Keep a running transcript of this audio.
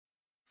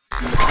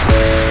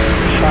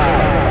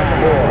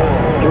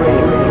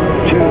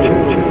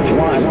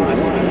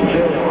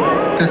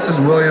this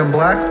is William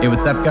Black. Hey,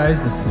 what's up,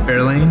 guys? This is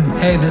Fairlane.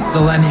 Hey, this is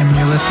Millennium, and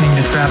you're listening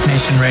to Trap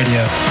Nation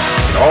Radio.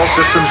 All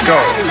systems go.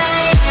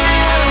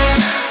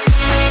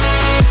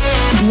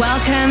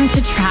 Welcome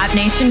to Trap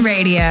Nation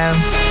Radio.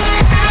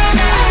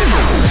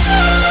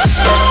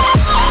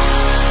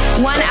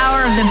 1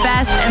 hour of the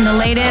best and the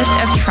latest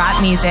of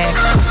trap music.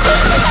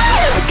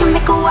 We can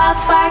make a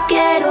wildfire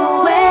get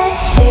away.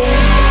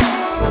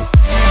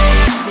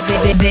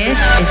 This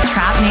is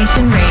Trap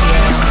Nation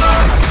Radio.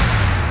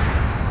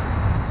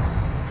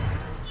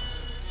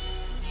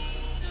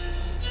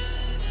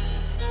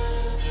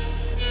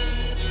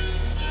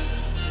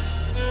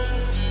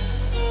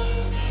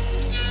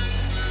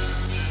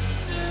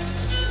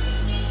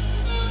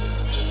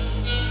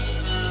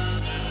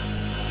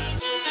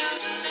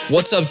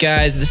 What's up,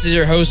 guys? This is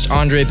your host,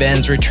 Andre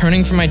Benz,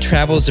 returning from my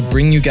travels to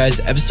bring you guys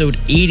episode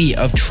 80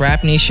 of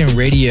Trap Nation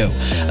Radio.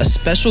 A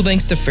special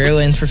thanks to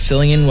Fairlane for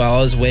filling in while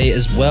I was away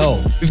as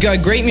well. We've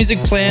got great music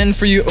planned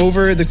for you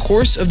over the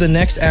course of the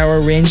next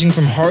hour, ranging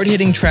from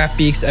hard-hitting trap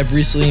beats I've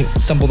recently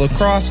stumbled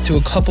across to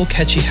a couple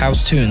catchy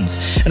house tunes.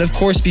 And of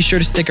course, be sure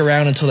to stick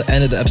around until the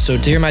end of the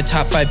episode to hear my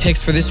top 5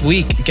 picks for this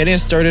week. Getting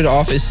us started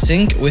off is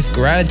Sync with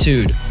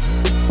Gratitude.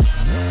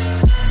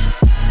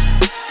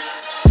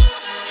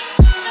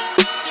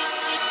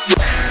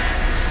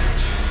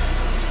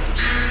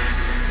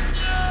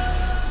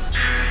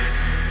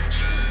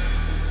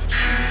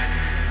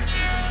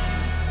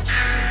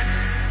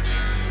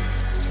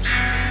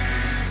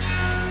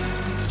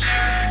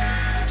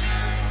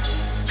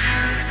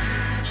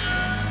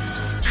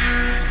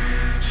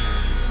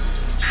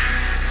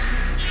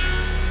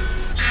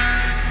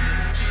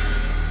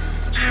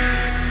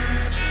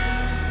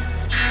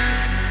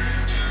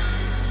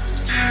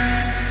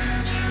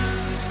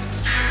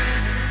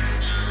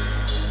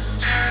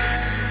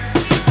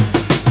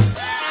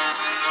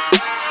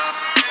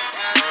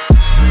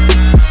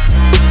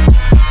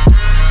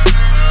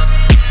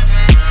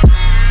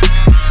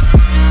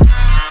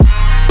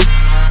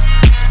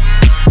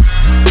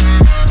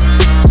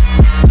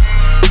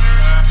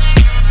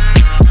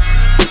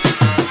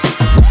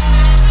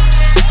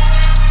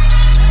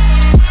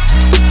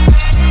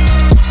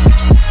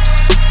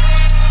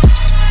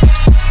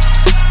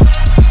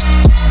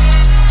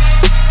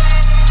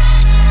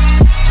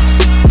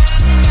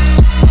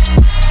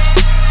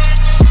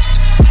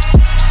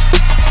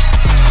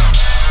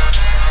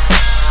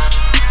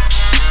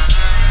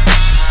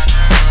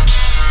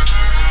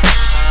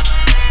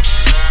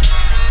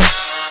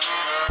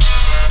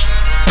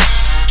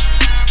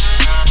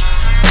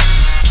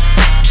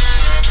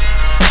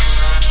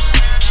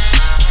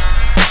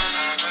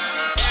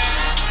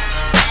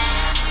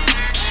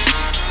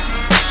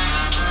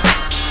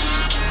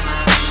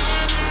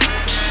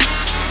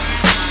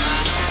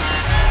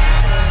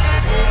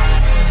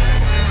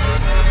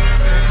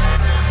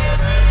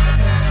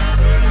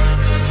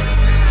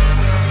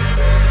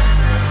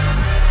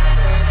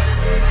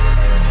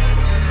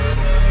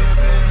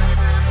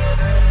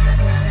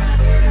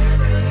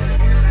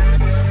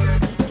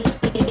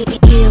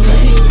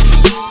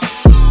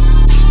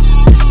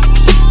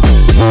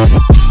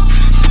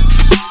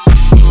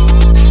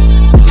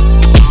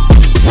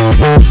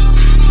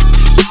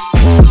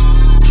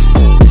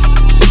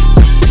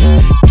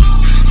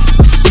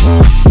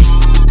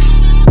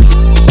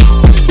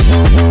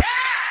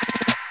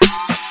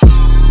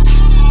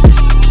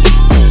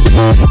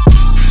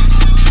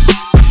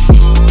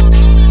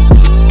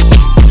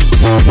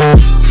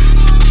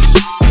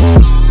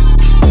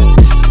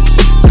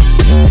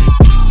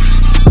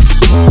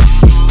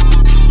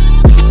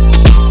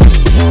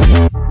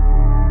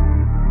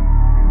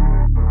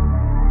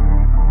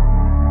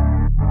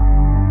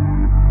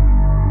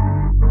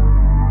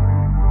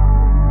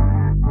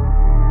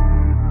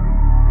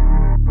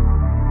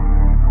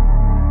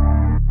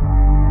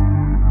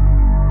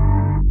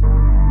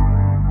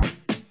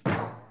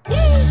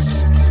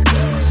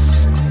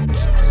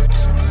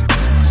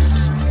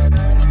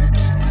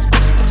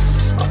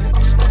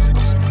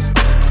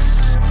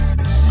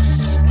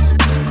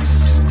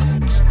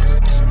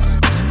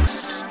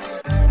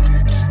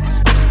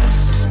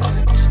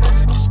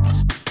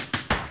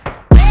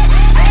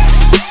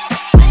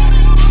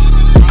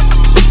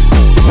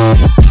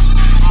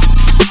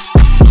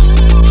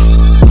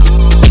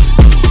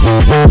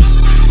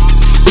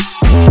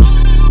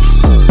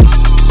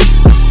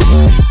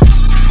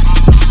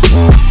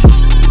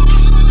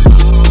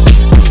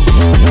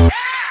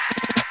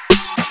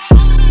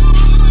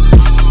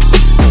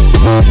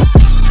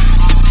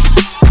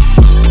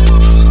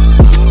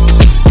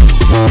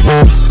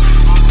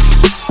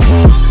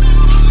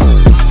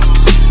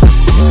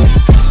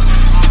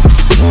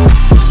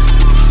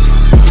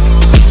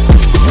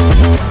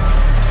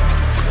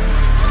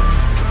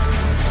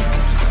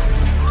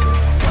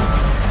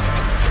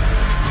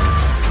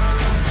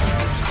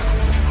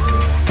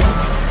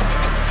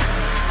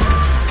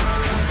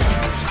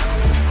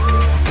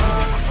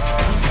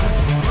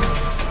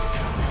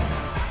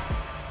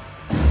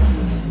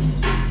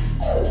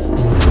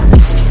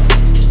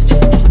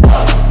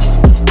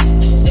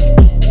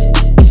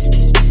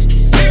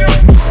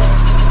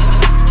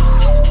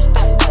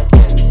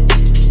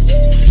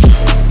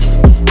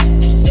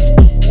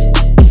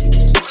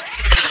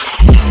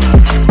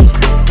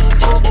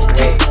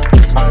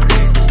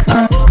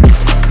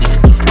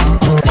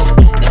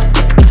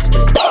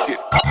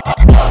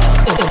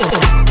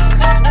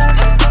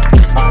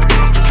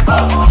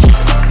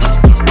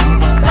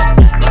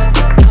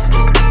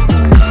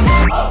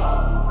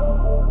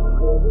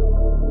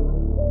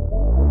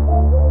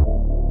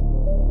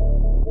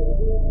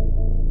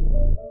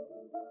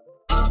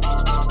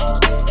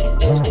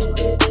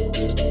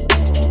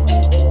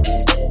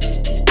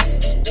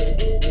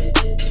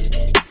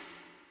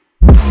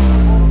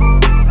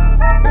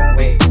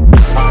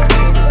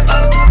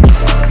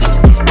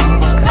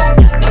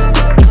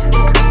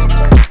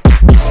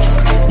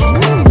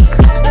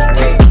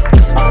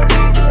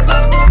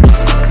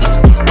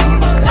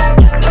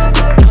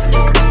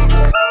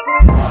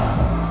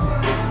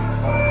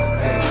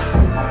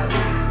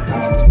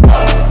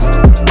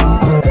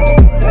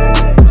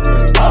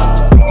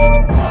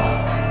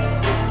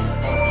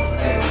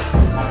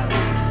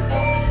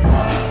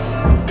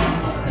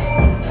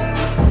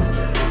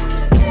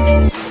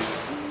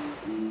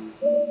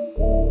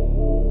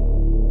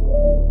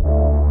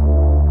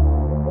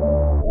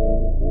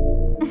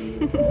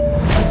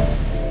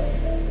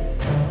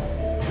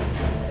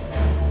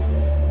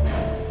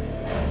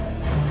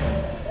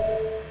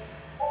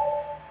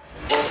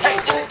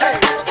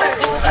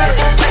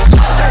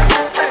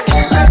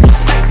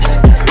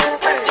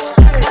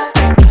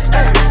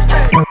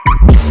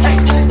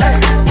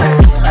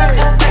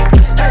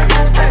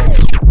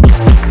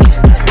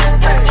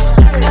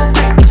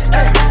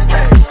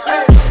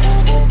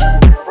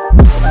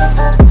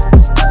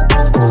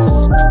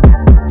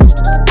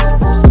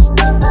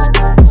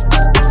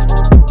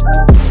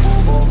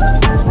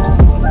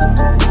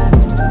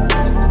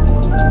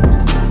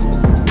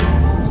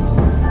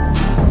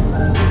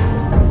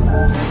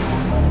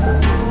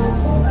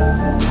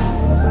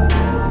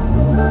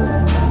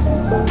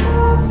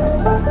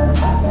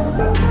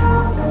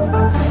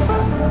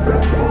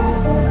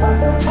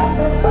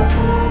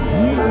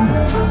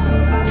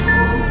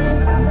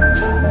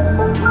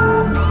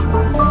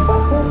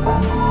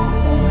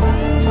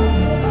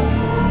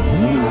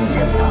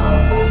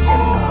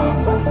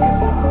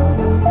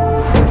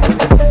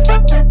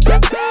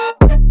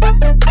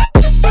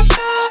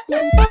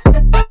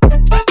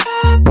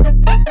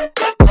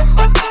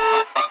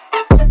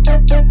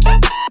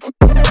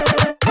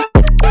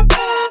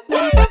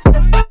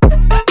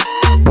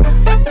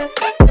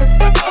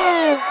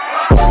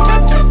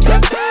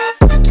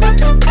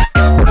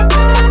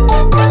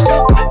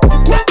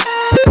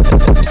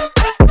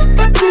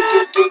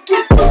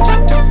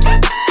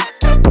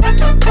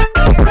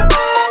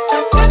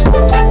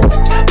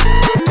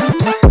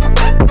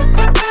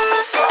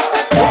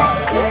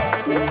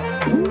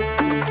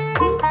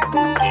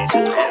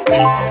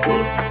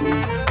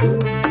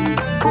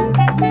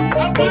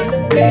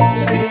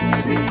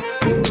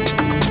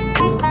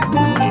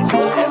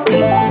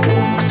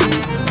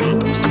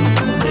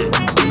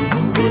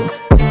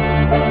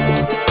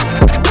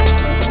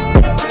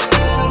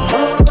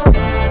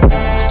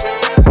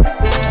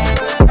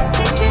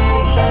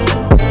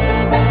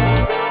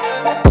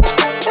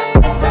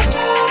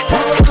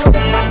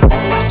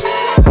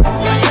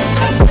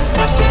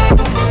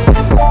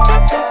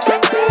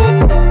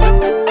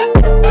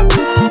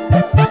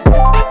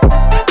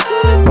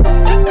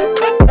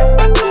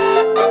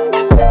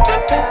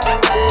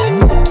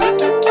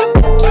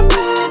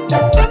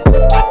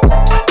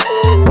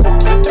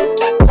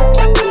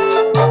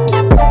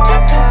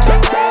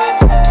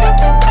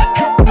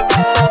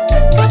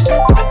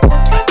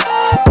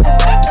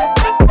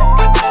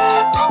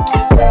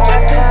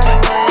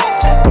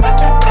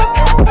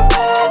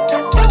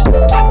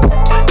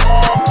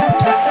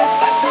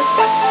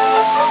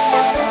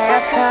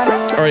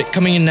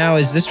 Coming in now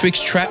is this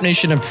week's Trap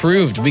Nation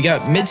Approved. We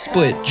got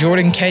Midsplit,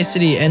 Jordan,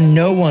 Kasedy, and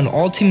No One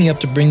all teaming up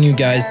to bring you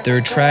guys their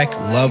track,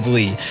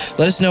 Lovely.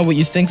 Let us know what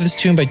you think of this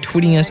tune by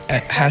tweeting us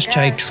at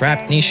hashtag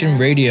Trap Nation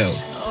Radio.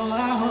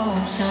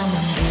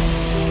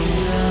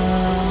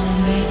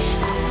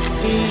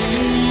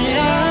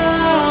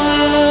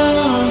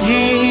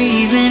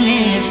 Even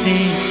if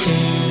it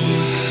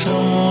takes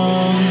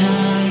all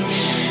night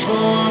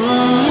or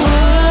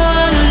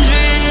 100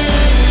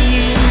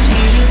 years,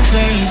 need a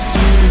place to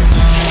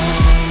hide,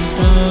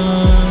 but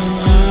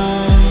I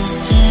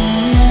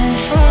can't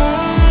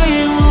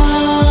find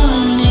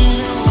one.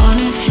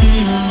 Wanna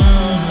feel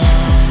alive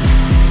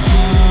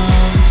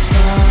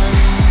outside,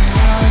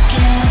 I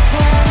can't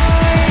find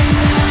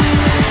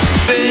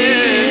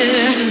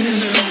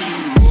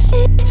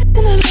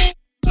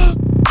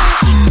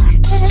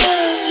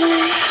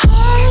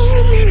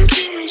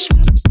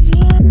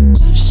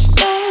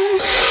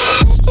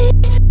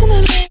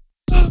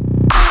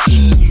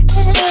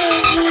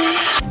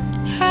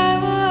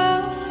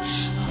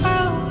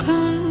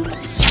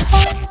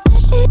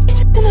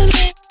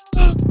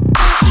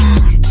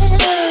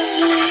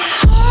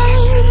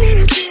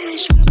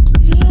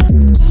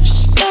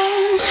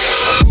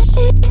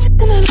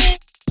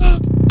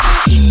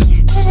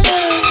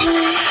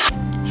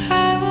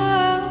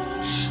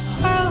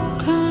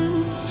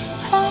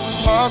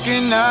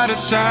walking out of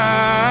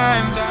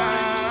time,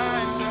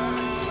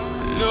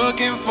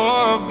 looking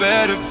for a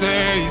better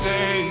place.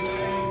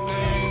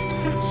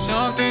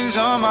 Something's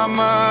on my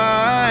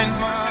mind,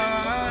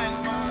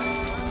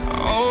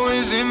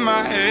 always in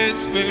my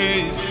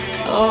headspace.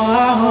 Oh,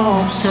 I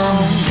hope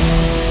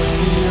someday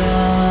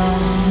I'll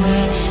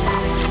make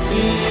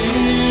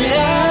it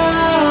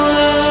out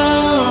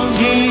of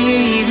here,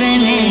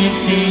 even if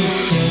it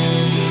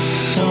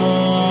takes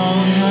all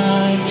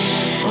night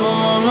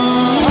or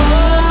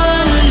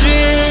 100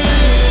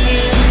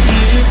 years.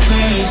 Need a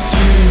place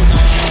to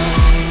hide,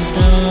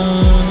 but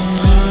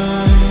I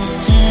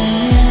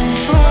can't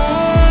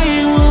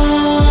find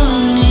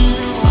one.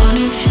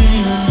 Wanna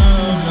feel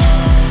alive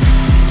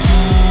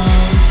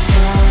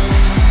outside,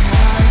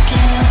 I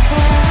can't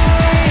find one.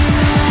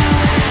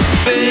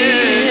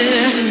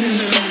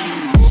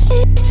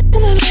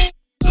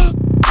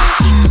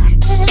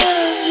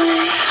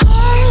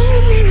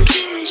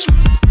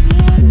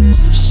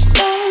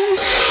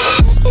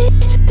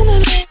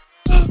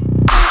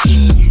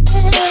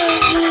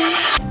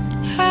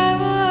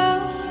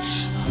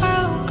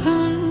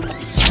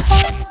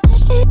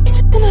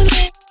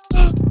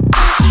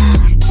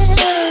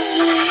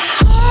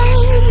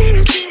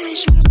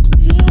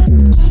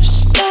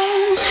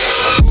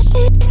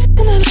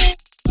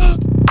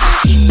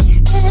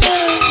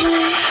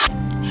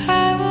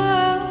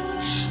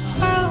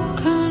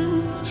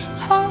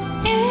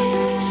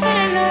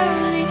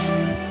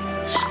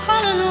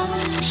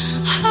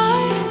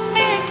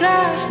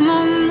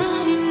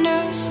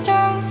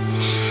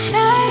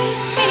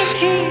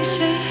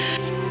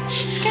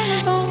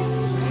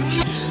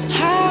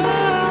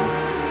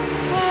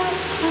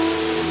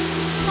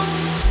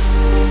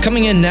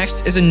 Coming in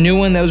next is a new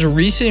one that was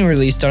recently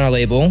released on our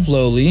label,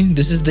 Lowly.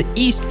 This is The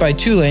East by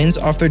 2 Lanes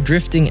off their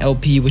Drifting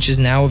LP, which is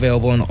now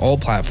available on all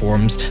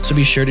platforms, so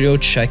be sure to go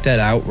check that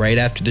out right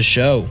after the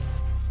show.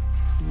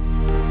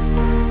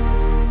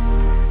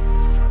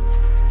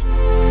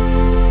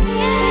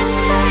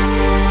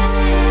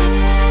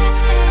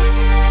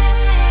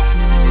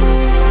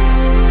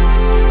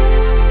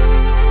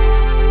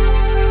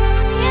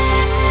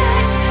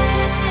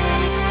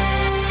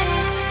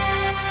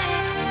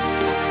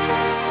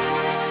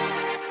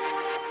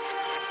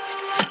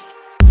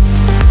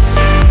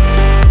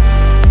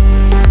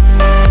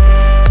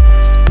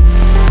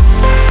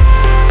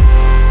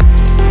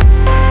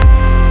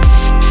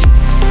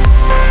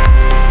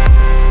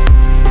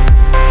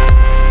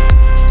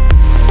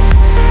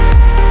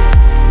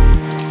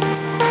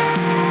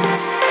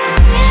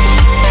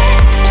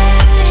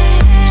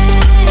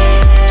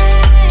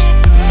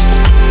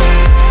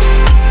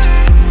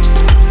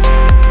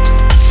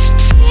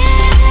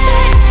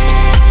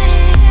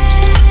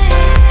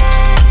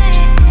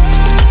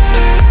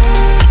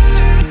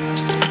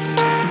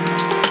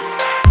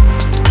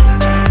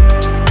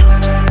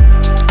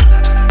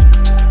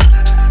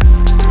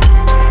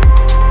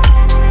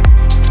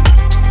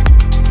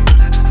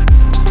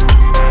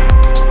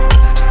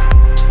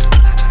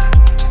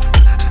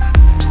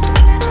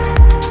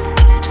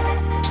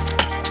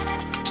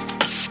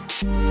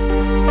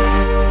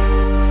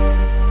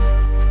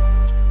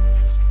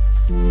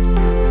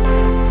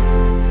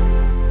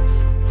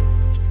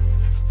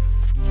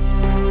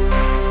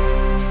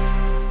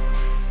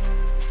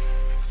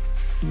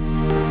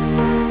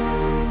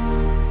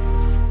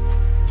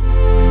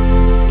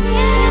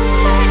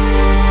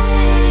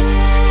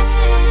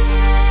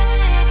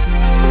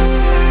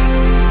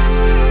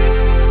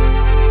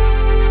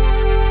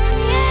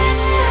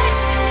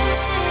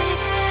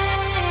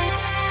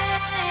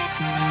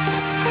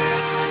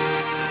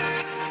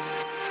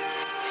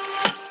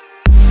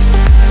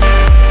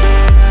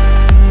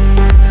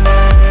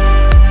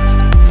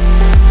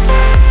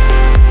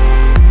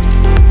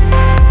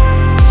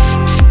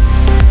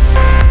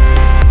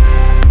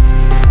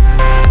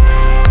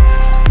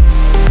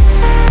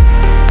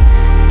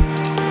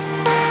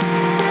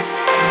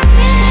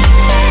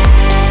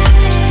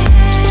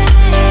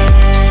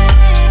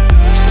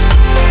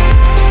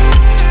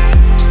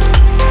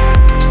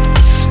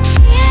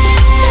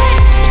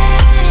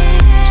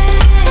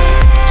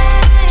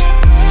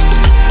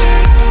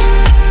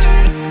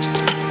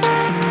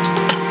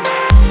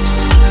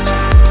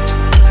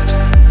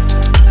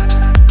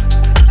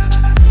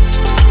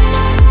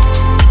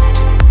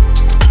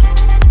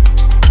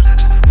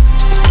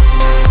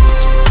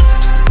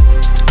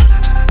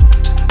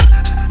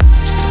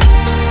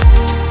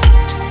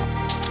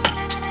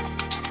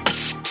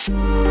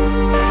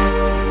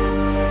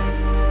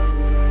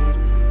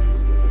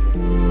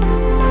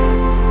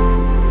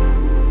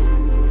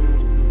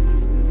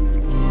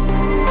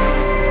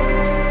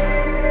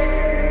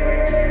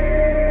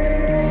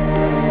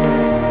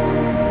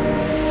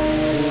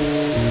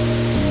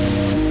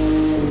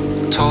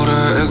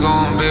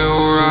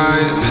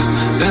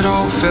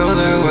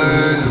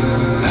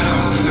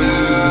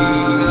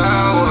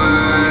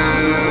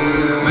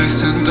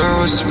 girl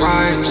was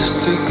right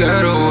just to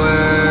get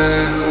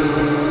away.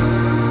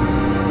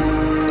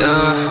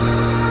 Yeah.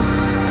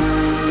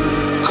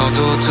 Come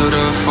through to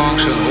the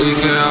function, we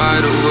can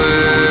hide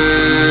away.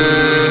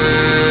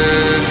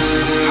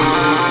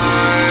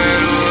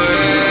 Hide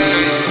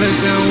away.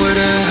 Mixing with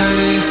a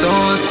Henny, so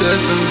I'm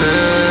sipping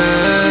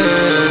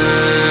bad.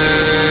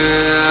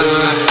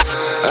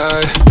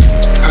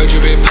 Heard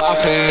you be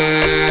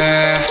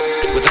poppin'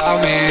 without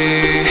me.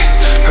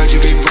 Heard you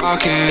be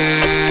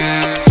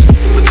rockin'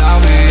 without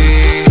me.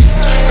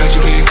 Heard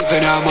you be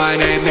giving out my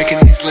name, making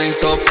these lanes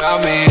so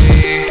proud me.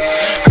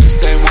 Heard the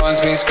same ones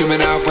be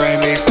screaming out, brain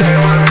me, same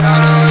ones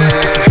down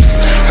it.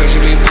 Heard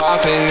you be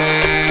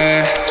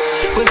poppin'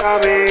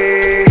 without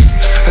me.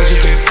 Heard you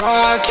be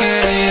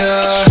rockin',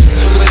 yeah,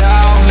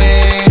 without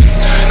me.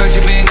 Heard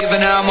you be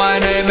giving out my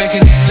name,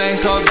 making these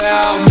lanes so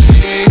about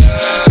me.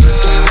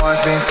 Same ones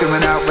be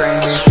screaming out, brain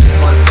me, same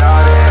ones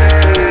down it.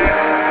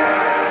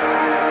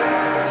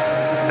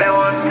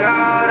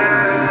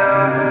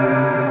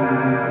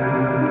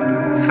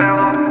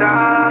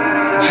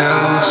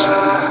 Hills,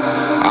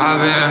 I've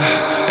been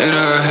in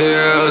the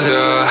hills,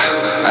 yeah.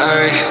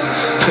 Ayy,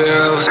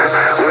 pills,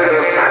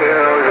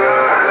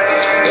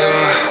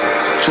 yeah,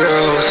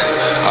 drills,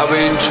 I've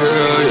been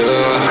drilled,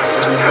 yeah.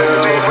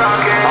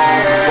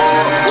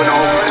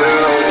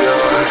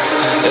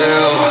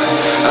 Ew,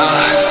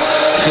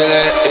 feel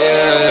it, yeah.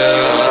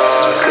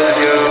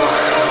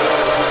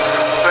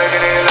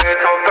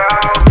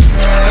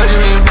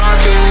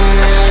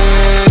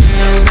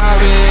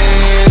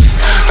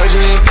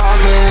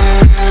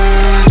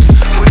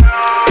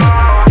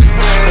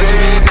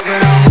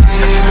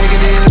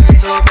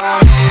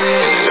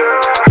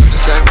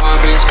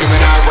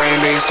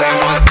 Same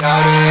one's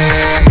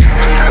doubting.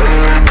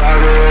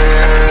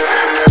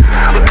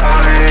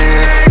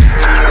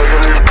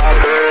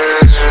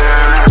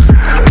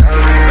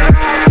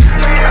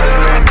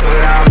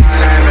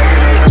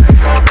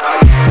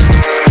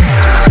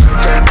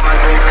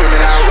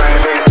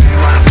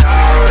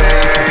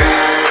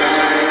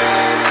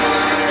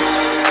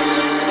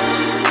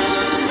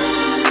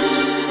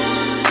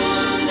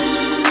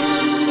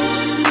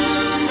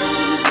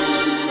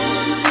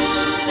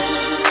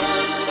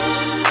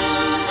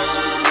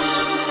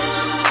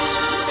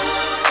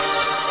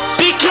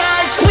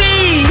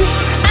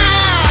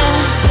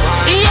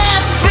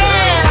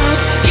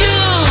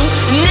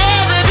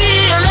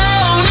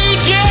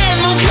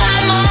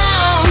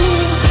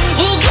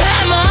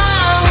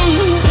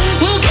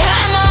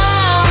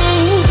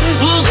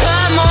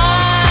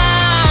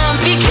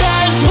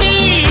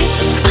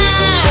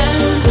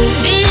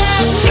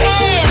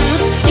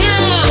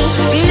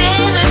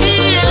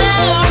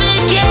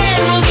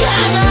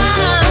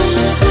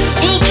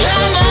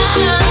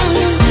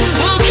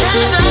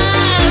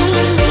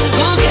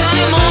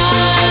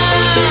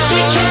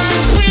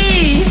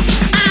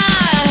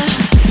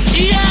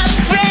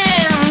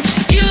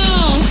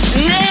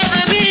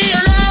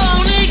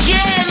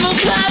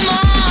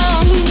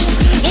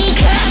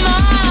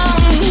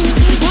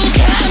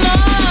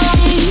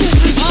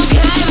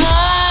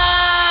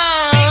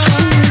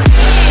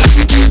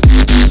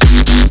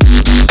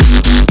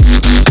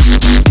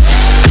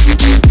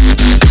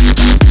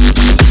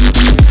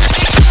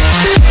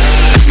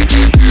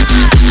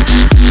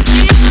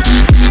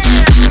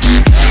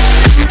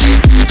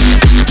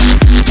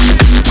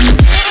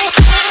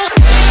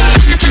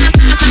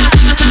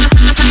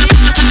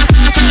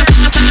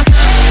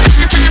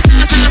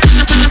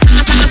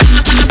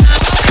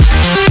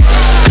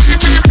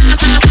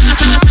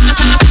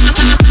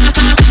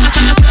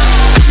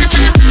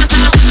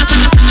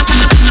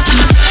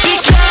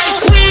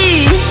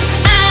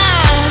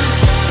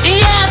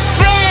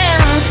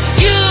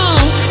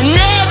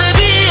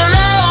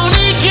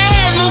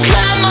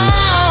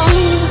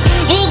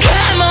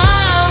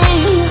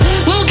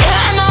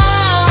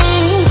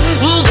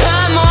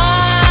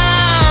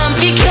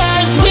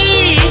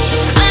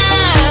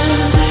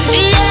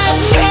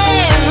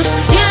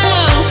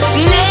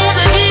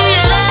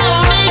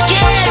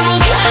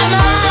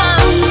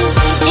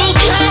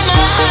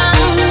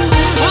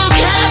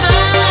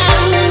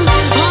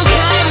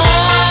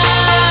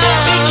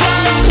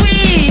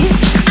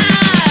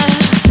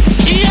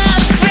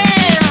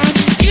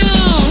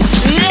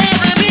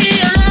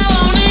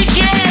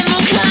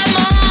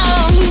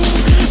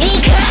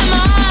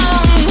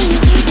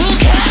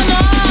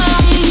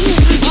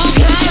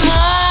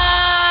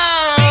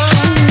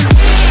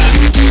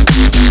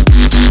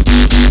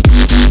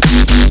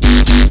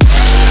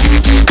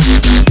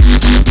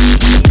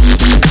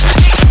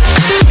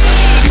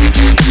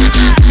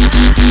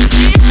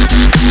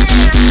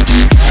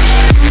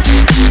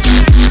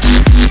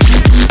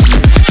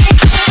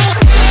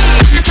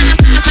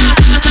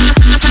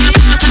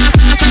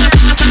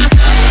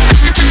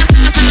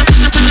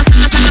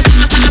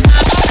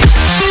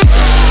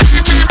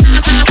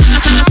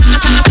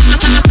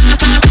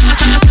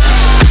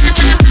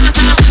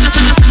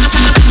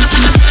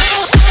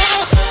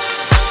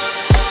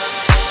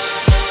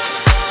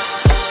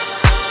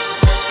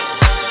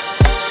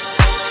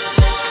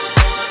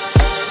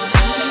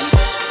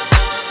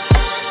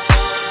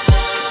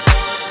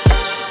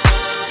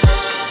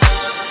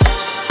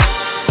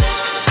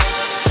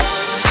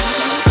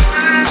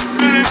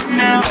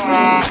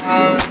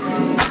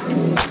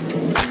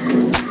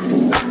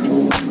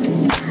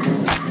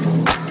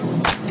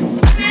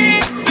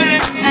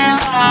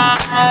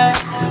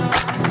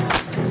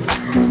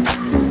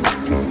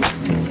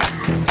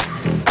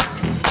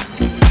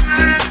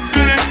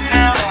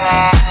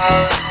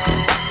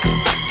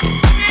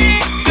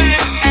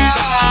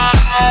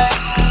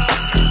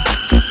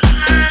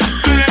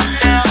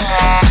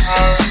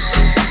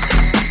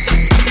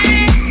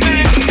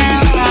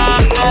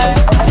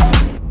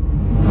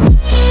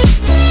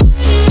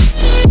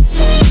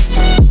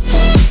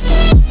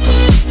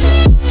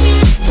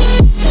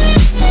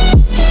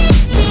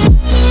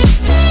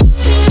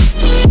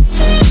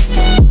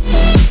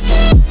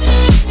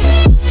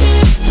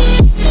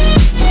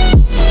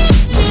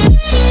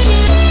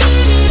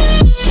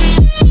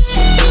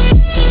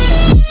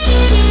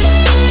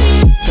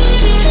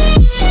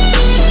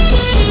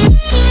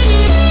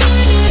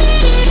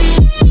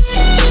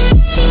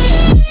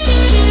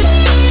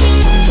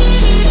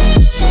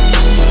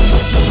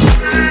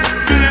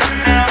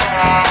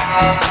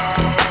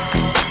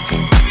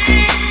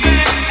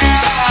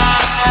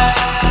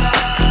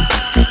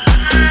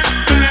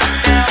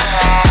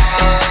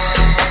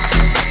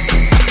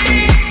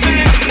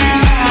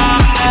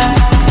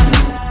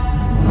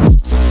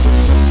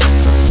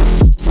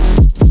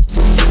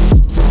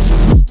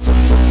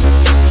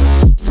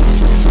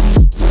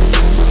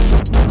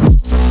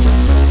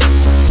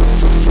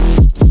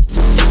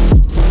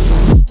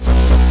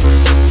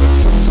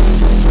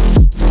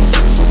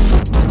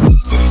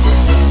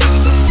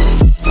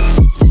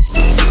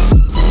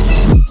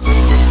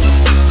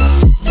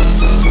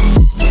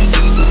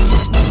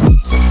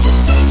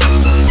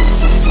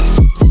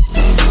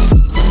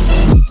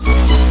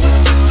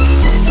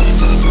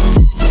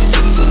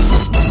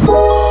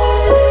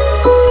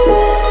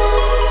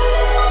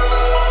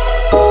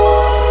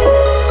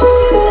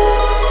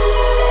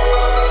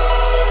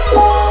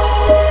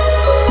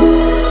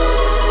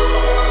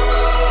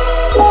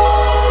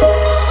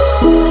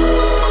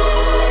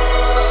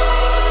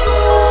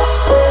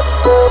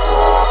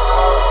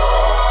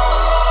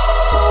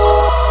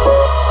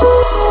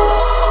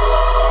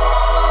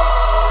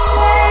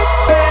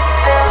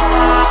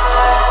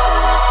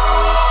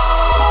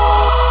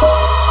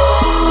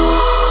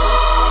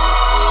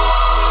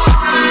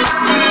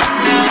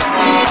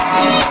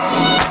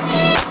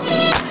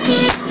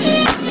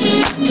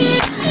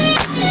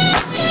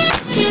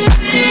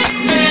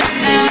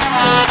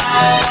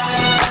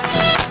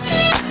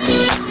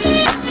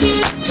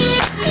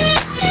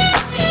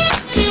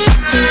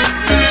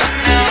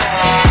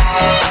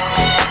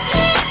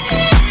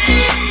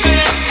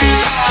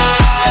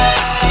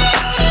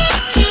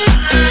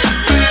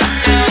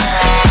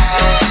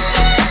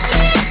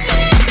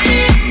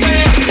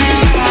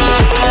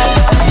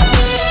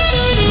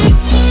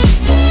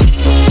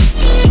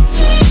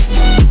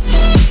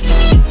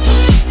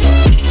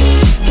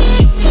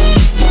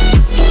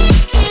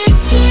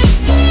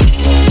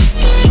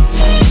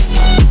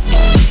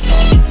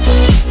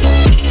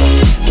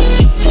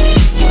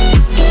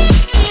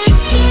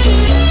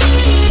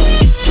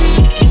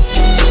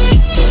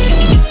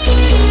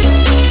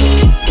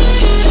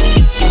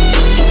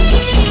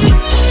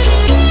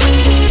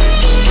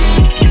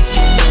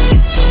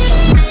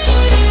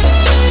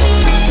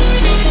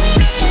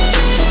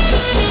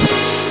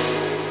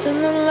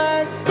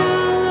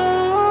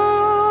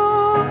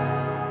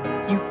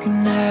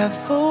 have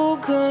full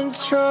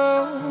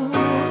control.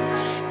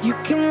 You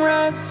can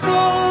ride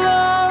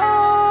solo.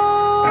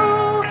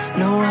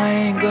 No, I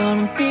ain't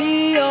gonna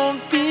be your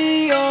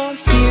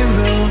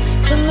hero.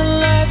 Turn the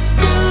lights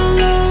down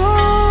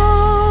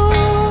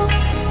low.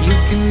 You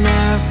can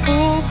have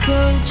full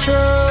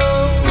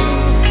control.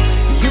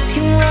 You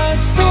can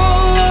ride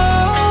solo.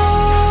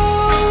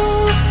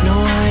 No,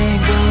 I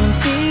ain't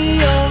gonna be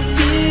your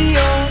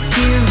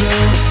hero.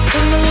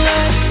 Turn the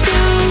lights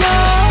down low.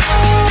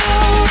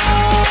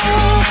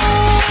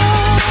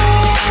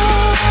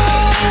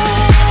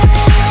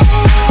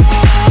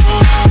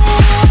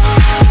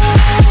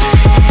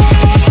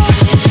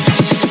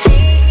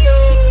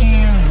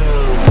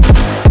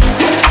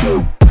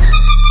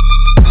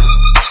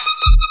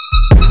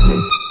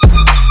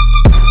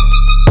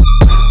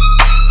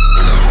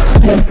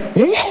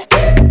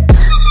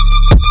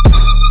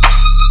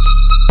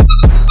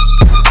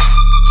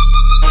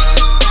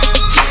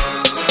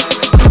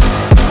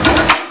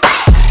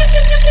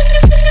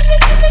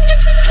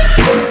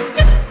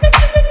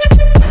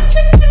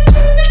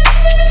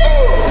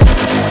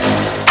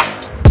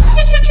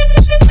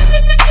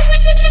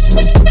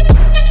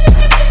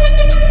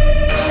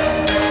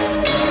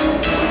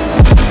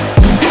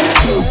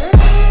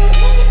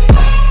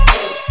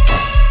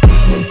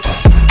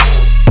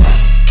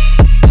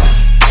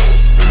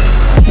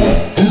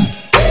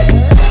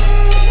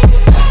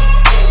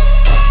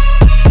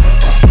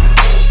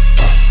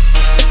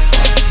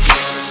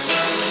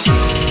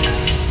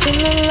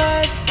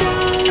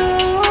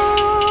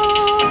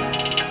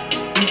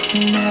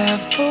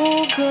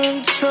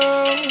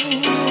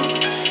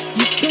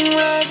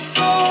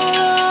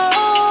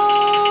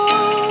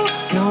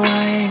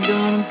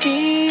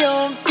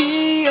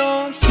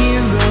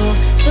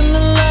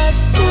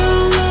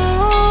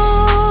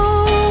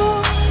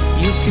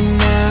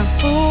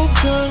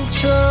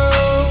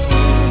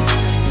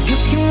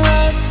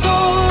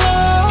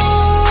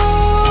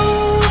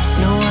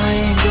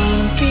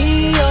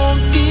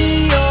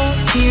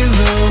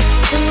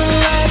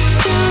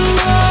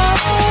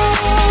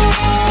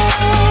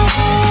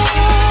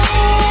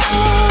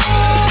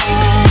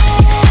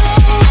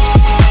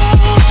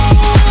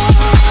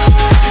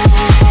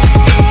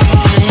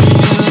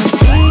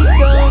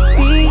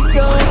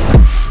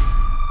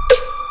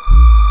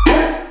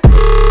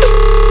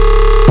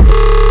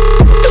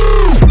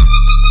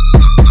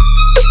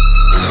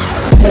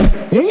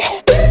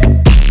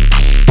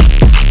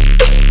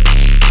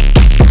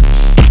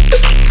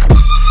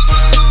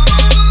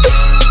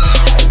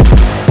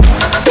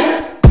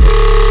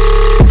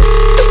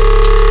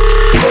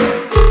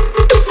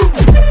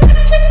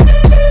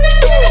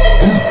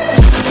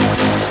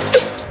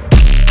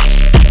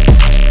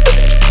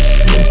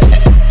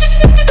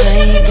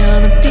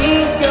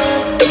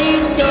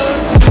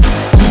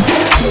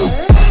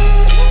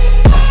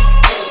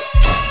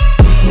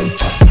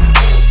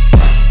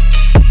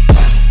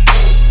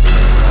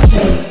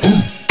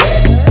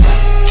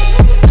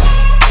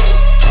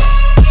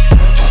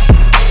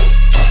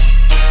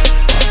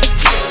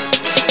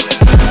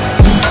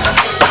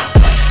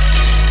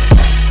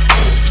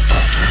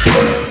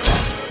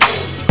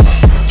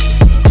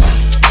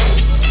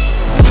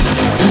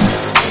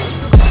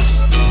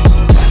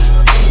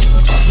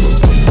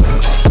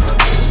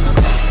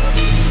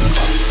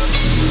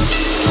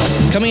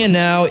 Coming in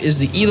now is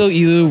the Elo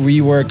Elo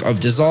rework of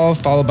Dissolve,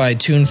 followed by a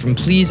tune from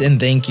Please and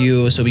Thank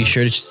You, so be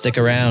sure to stick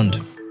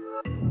around.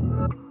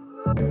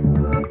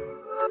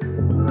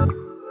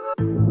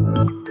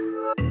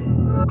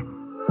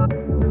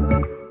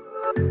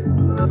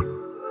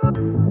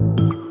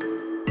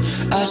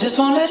 I just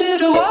wanted you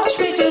to watch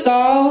me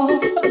dissolve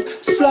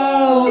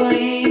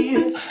slowly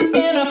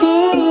in a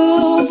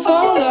pool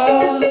full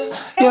of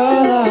your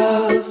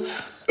love.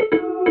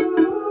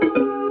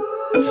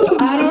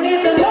 I don't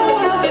even know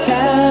how the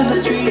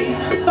chemistry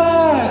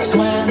works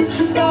when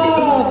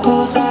you're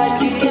poolside,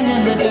 kicking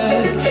in the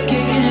dirt,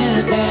 kicking in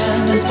the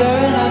sand, and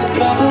stirring up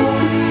trouble.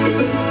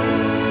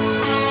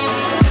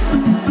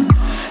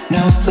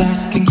 No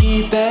flask can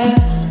keep it,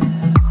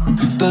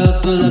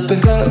 bubble up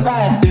and cut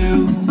right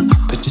through.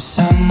 But you're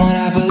someone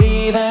I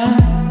believe in.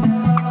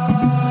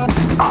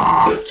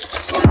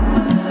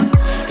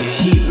 You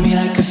heat me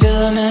like a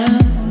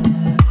filament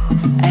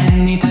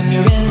anytime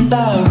you're in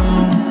the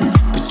room,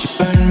 but you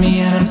burn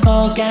me and I'm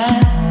smoking.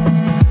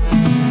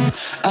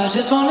 I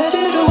just wanted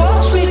you to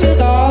watch me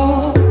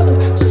dissolve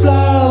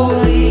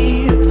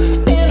slowly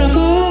in a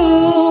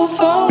pool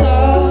full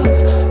of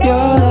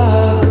your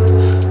love.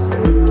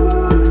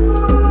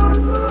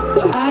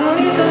 I don't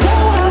even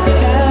know how the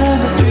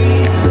chemistry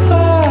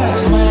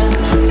works when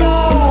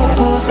you're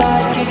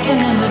poolside,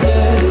 kicking in the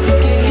dirt,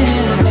 kicking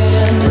in the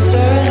sand, and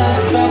stirring up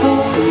trouble.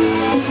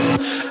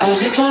 I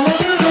just wanted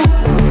you to.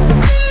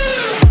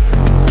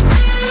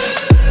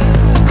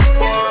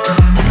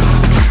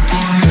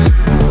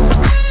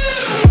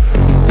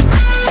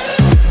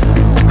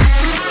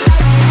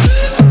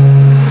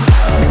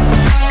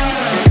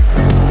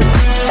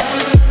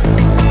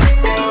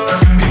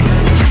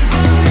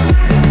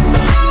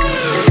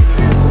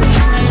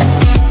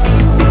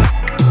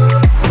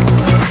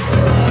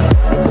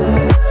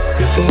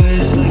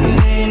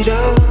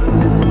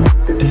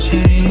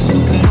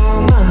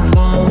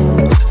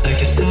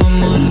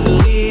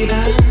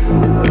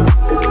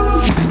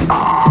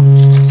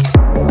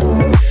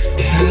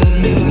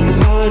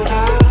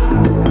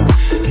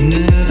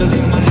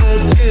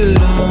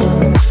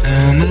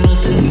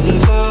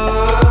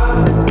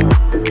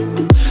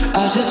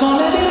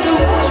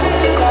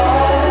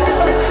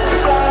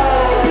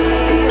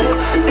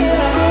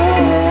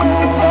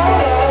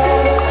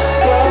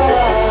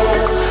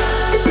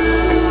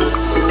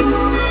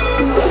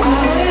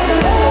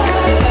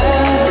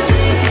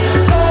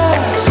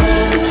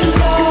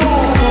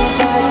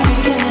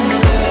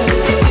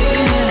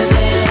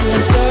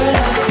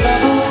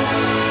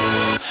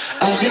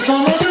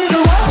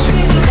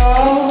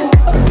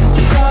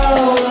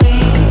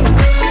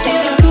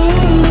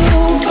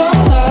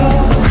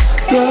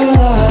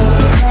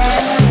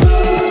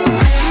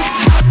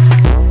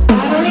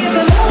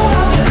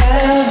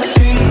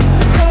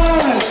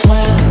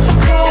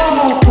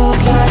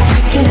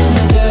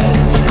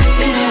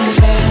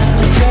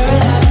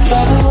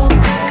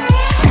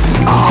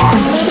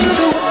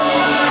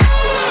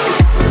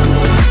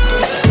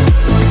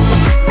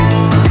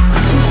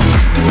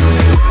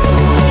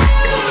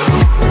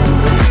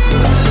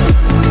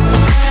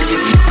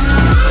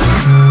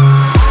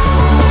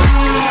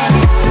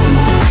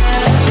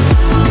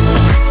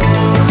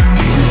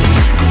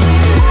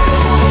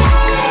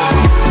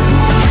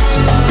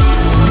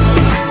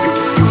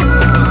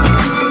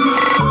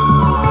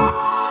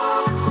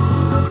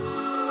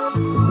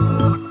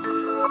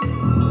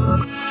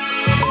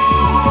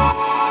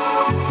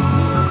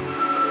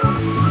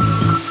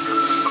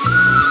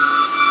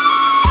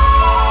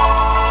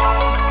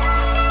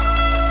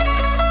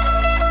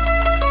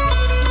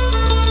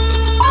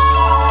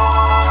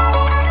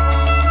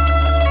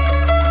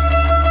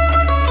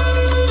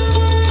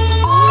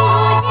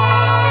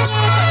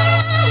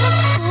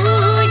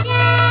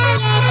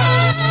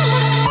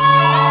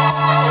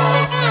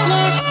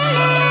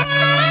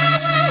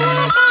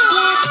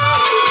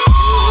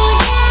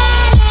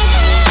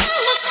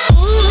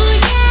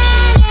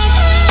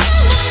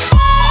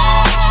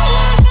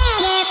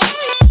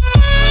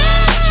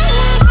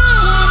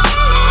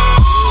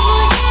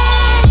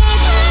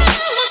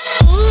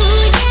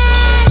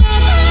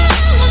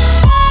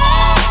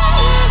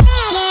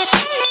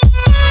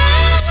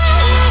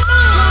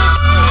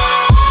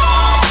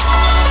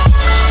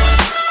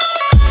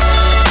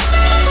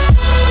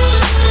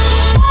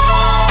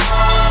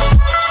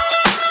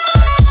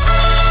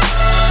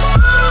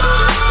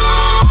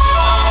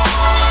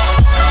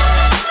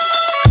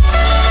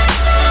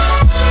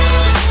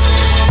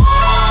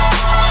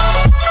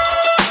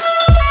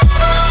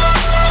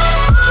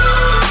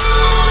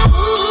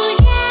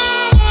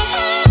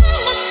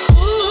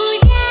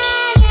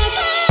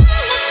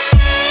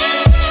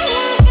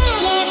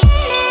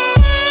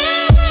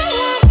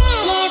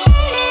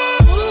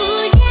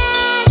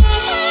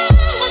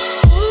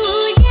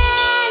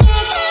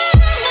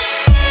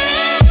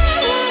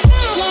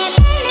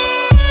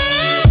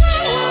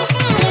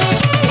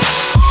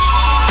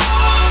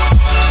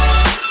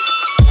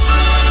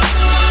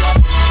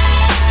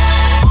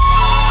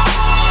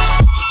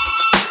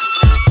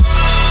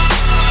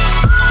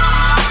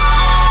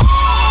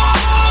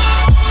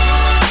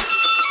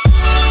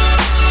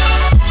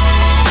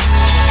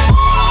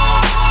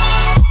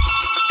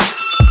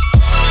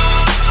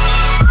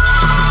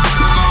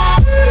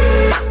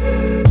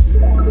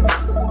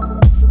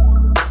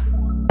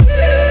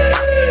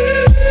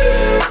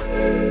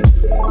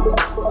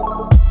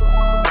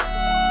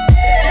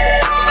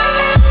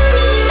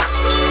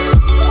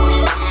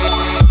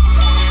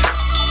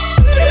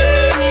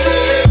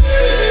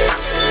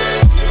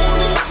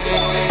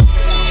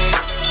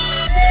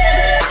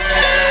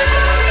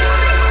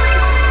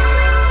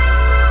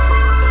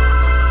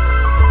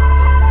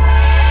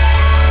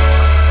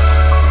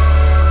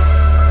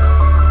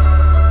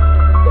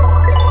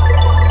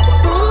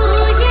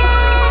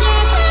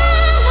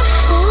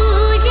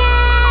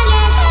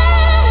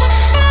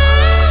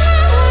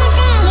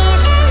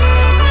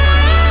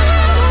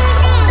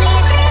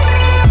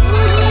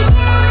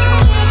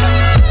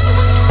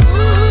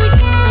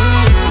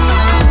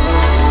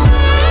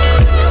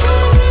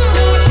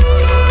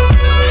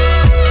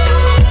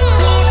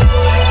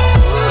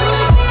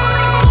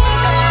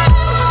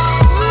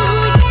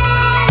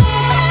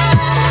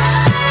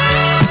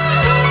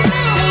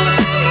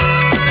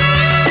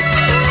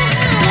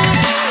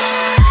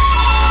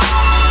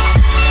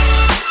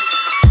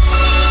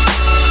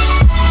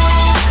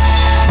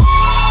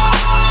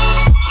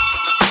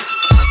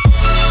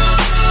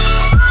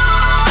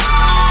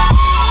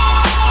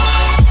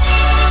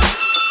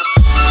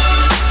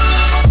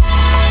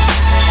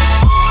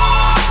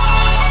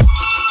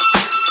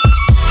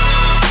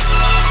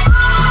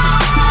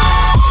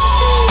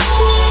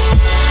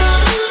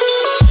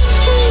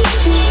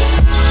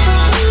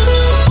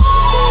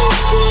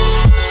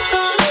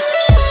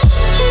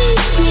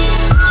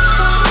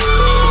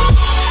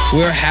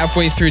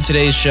 halfway through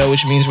today's show,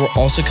 which means we're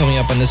also coming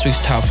up on this week's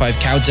Top 5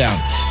 Countdown.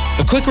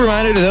 A quick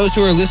reminder to those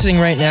who are listening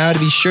right now to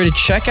be sure to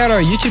check out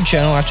our YouTube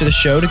channel after the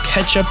show to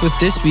catch up with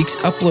this week's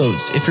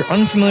uploads. If you're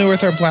unfamiliar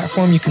with our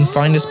platform, you can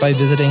find us by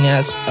visiting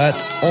us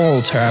at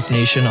All Trap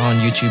Nation on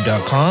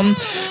YouTube.com,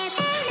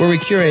 where we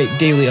curate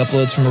daily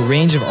uploads from a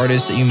range of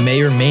artists that you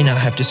may or may not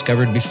have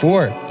discovered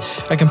before.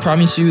 I can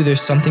promise you there's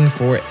something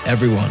for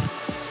everyone.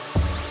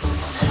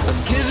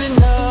 I've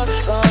given up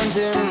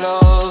finding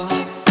love,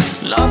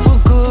 not for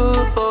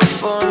good but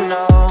for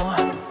now.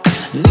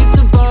 Need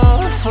to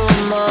borrow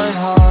from my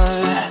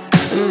heart,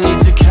 need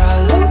to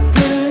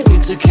calibrate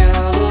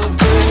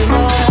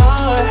my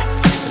heart.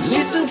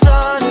 Need some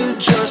time to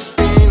just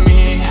be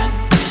me,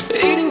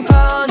 eating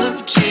pounds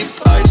of cheap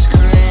ice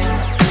cream,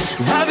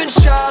 haven't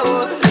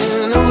showered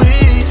in a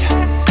week,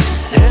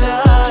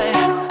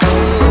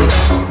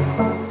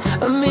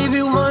 and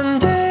maybe one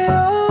day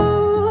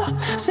I'll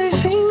say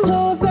things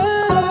are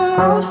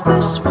better off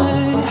this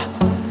way,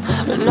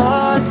 but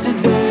not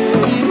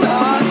today,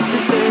 not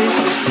today,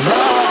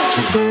 not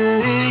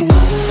today.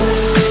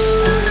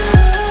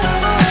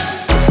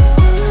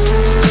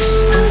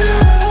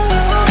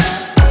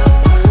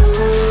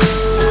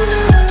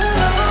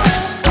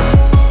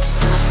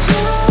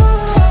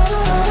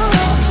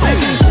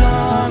 Taking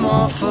time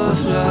off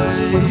of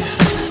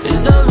life,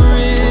 is that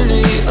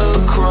really a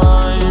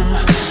crime?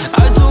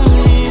 I don't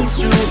mean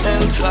to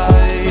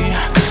imply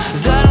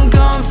that I'm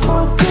gone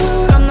for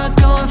good, I'm not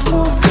gone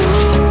for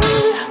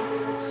good,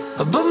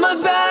 but my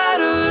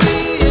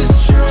battery is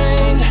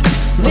drained,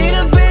 need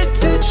a bit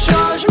to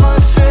charge my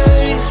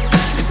faith,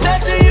 'cause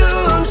after you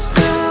I'm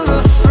still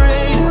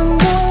afraid,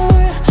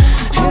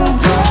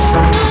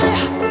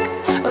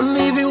 and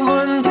maybe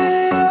one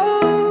day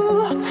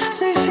I'll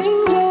say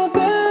things are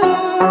better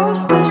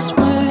off this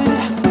way,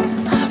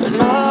 but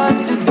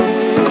not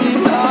today,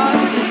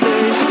 not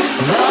today,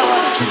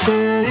 not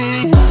today.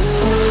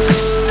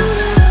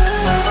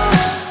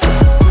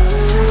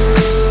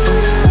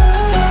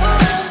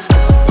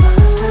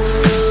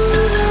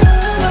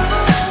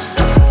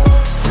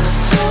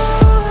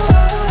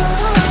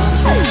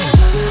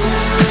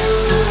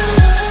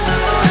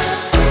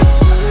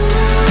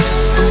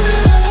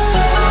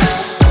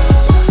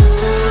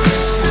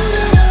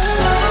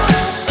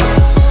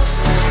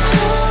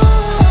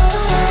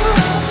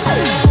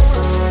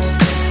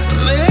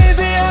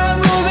 Maybe I'm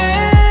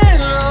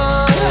moving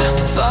on,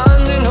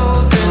 finding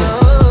hope in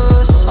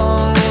a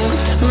song.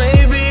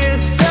 Maybe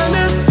it's time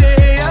to say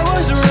I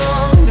was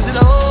wrong, 'cause it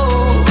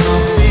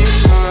always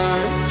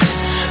hurts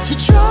to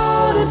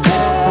try to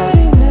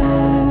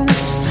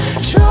kindness,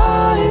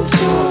 trying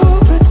to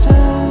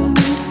pretend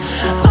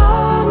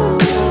I'm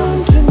immune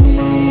to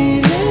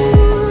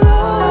needing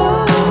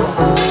love.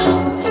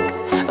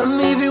 And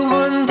maybe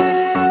one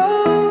day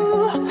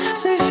I'll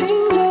say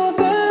things are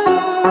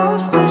better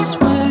off this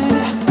way,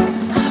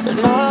 but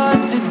not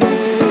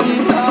today,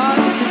 not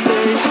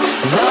today,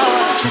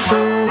 not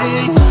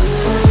today.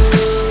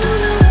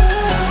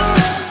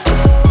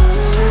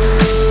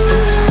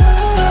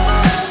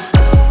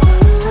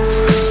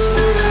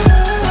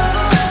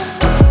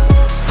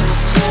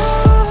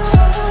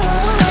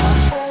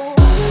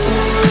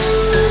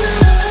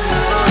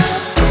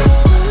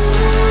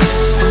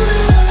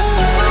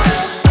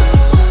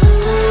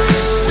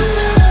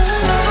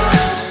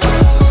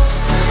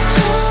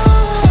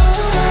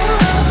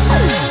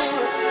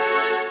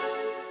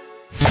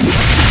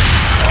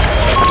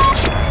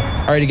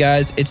 Alrighty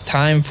guys, it's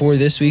time for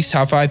this week's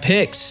Top 5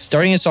 picks.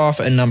 Starting us off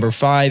at number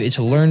 5, it's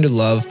Learn to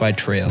Love by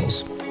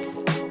Trails.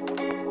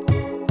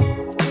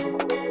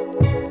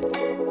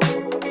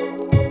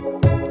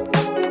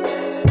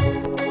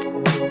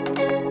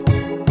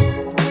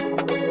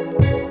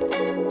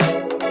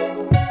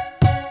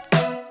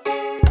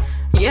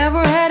 Yeah,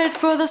 we're headed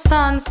for the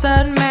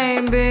sunset,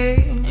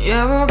 maybe.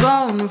 Yeah, we're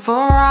going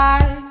for a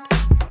ride.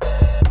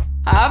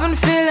 I've been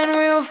feeling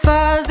real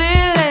fuzzy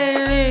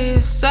lately,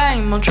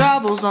 same old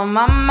troubles on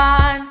my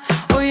mind.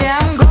 Oh yeah,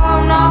 I'm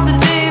going off the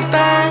deep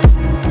end,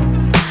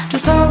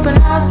 just hoping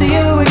I'll see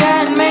you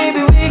again.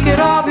 Maybe we could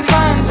all be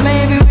friends,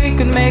 maybe we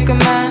could make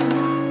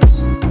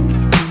amends,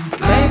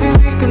 maybe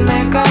we could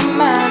make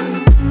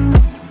amends.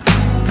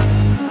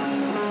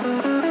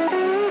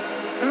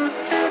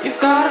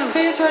 You've got a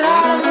face right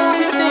out of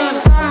movie scene,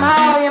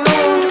 somehow you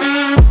moved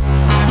me.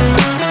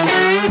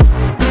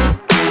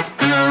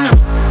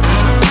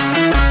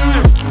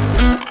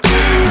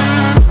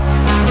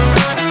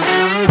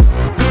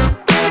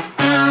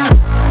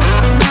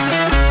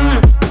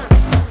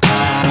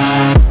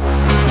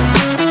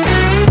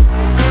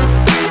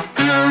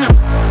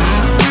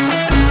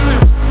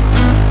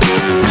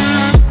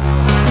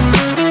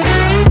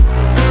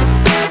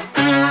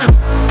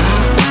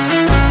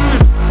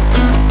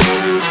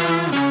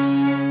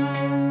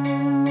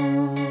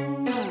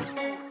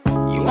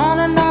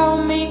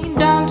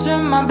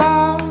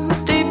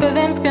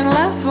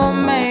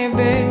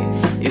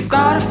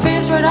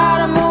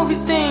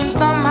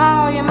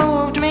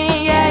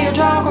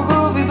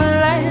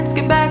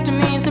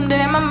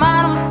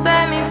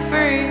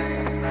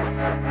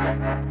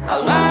 I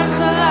learned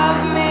to love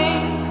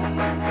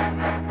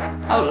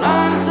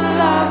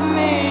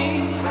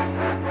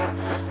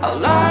I'll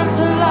learn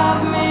to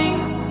love me.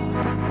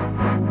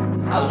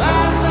 I'll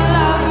learn to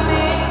love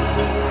me.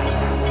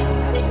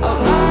 I'll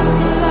learn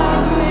to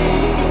love me.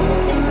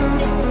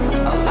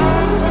 I'll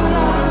learn to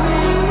love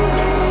me.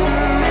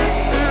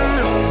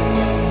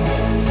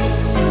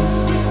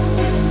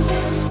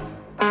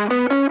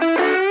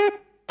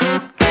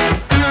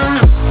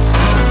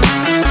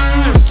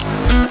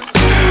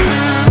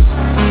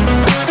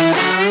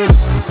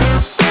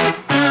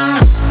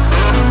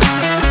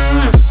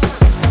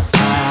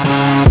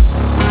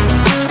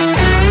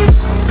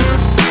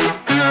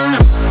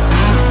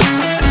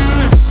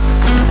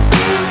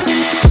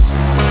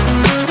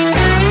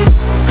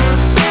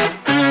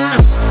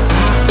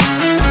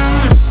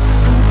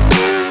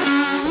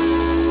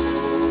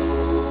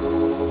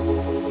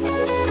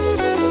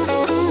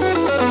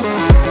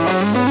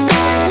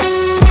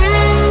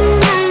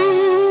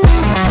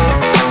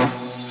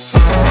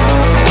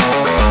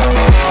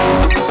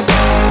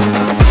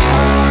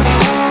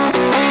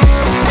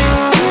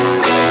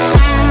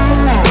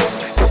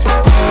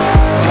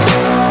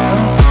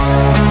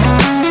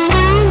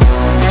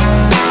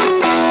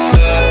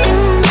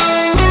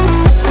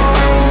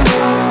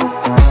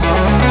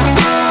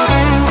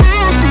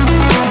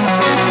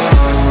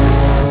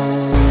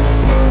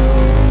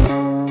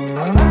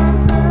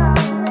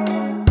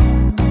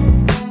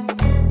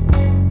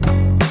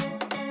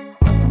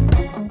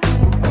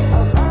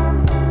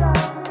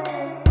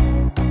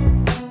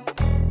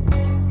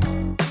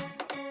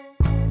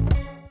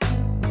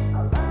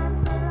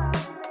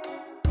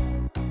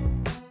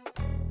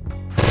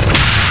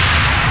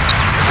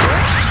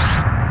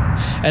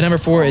 At number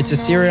 4, it's a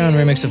Serion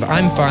remix of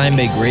I'm Fine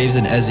by Graves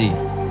and Ezzy.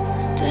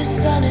 The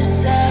sun is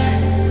set,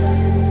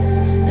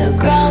 the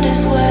ground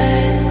is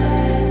wet,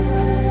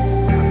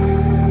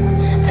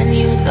 and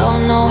you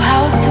don't know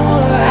how to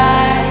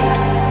arrive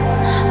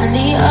on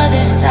the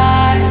other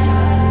side.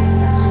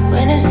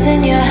 When it's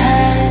in your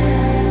head,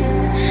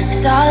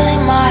 it's all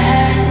in my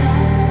head.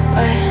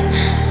 But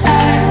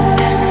I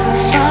guess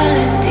we're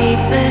falling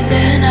deeper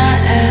than I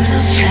ever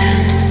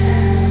planned.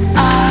 I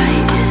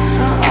guess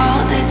for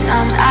all the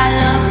times I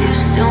love you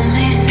still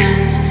makes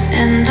sense.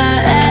 In the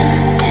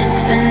end, it's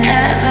for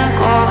never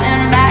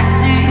going back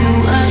to you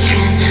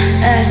again.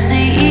 As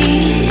the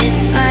E is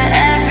for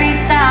every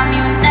time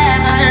you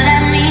never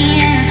let me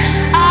in.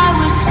 I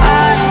was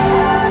fine,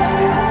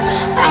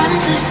 I'm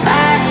just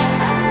fine,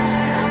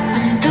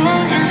 I'm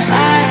doing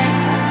fine.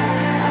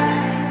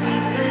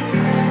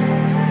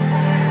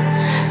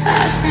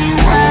 Ask me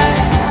why,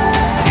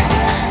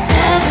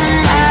 never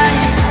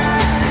mind,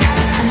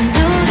 I'm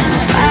doing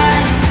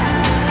fine.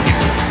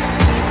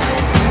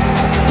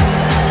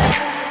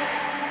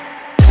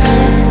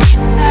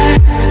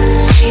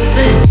 Keep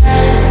it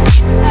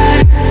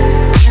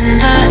in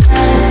the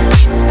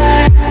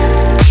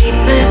keep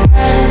it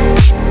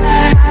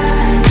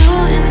I'm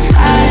doing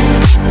fine.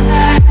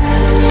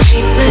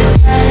 Keep it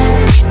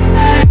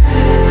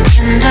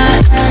in the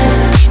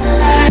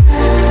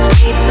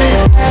keep it.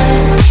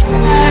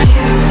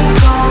 Here we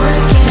go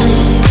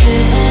again,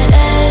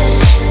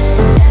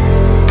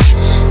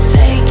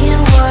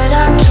 faking what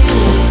I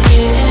can't.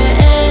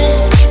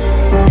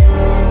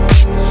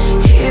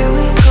 Here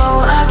we go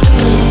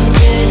again,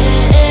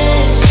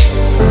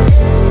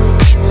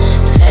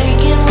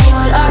 faking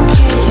what I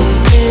can't.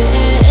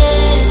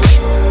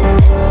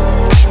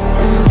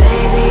 And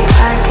baby,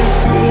 I can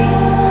see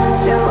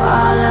through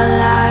all the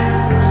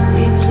lies.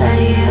 We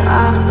play it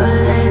off, but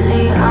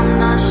lately I'm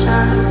not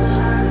sure.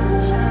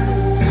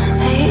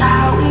 Hate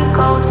how we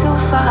go too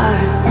far.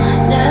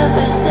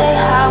 Never say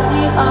how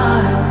we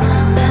are.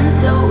 Bend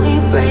till we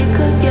break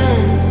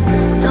again.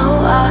 Don't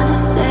wanna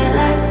stay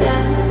like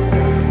that.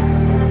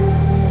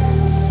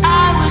 I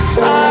was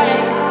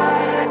fine,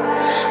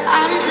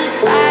 I'm just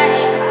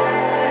fine,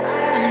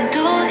 I'm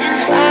doing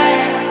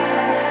fine.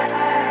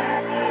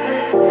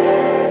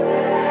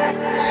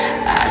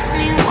 Ask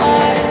me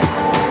what,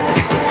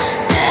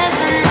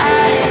 never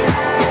mind,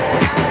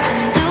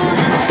 I'm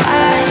doing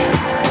fine.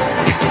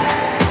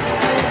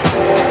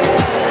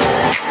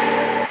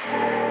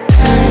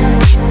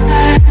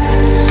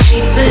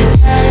 Keep it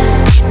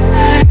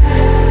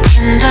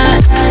in the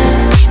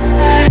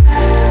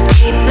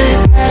keep it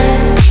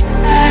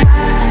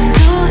I'm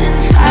doing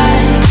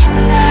fine.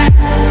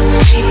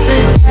 Keep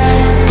it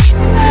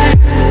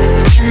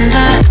in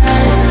the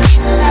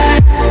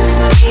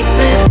keep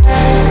it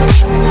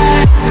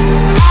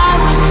I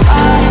was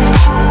fine,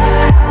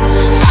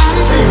 I'm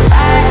just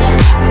fine,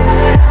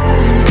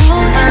 I'm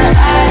doing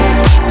fine.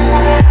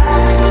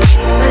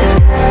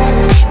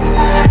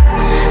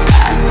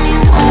 Ask me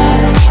what,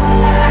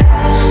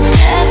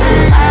 never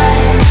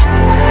mind,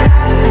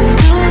 I'm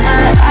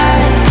doing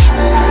fine.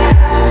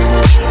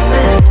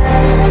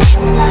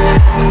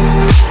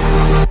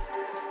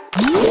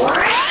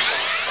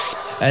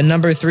 At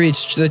number 3,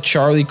 it's the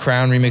Charlie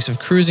Crown remix of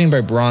Cruising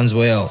by Bronze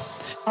Whale.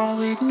 All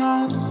we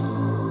know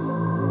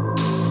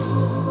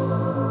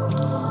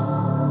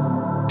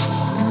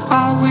and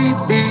all we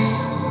be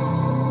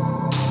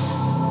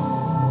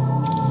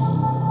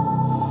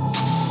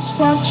is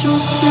what you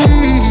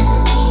see.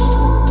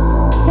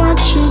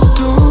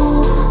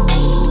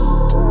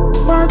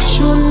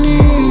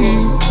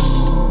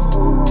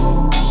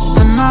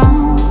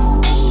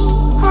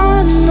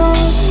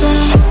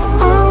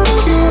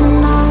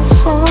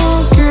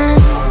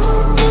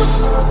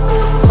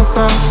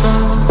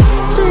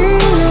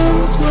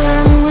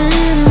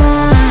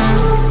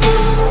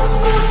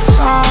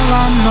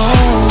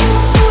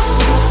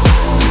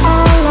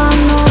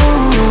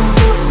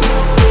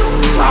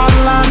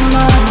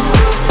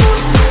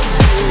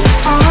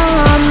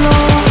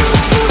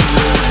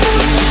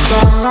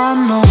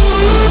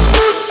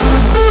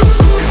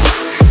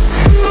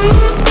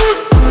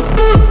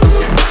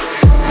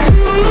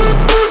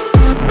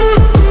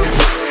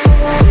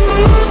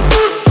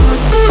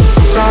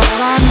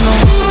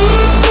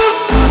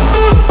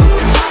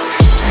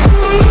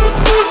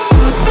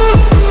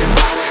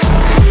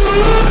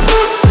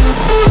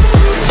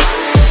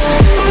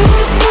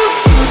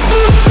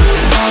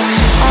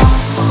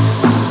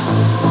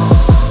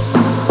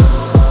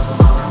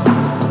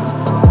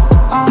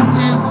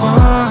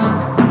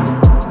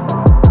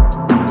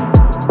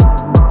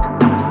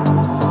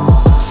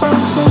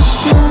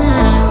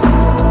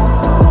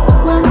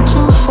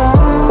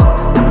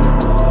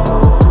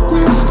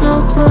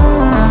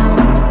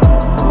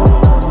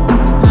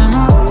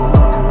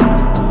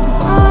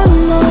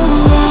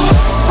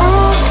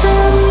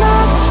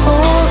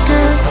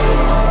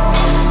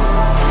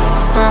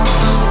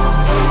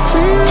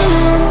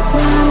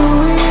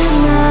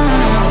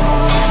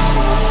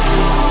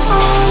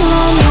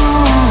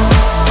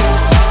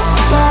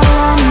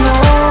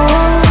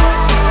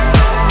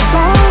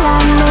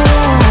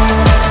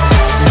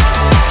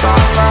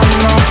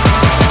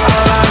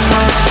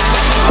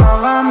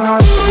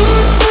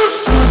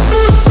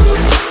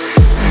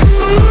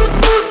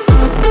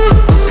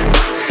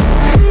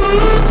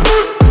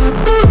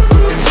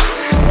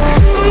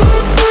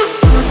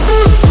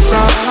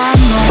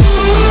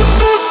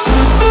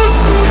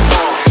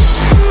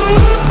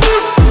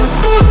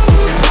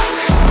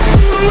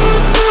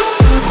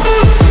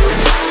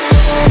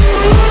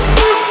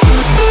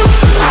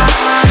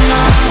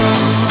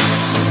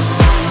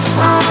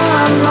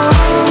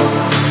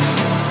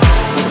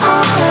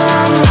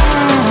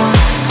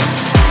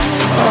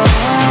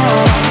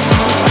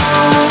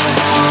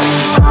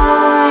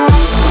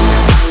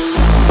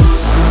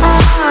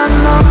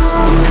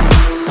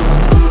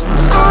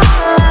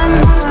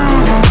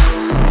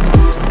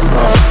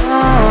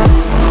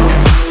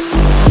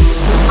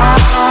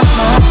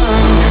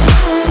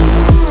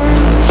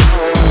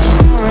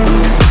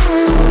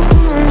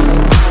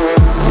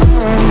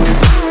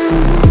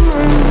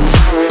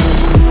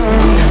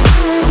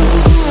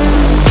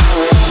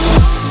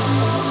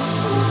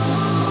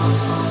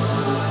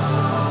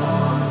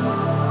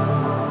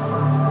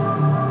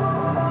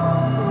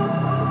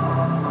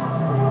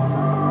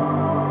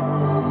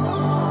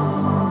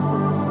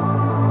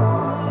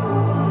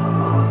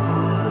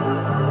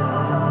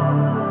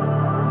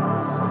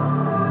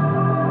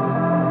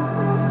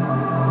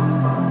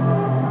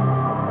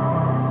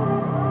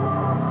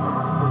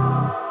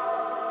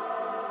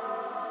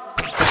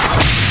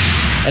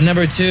 At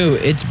number 2,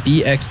 it's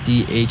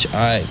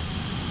BXDHI.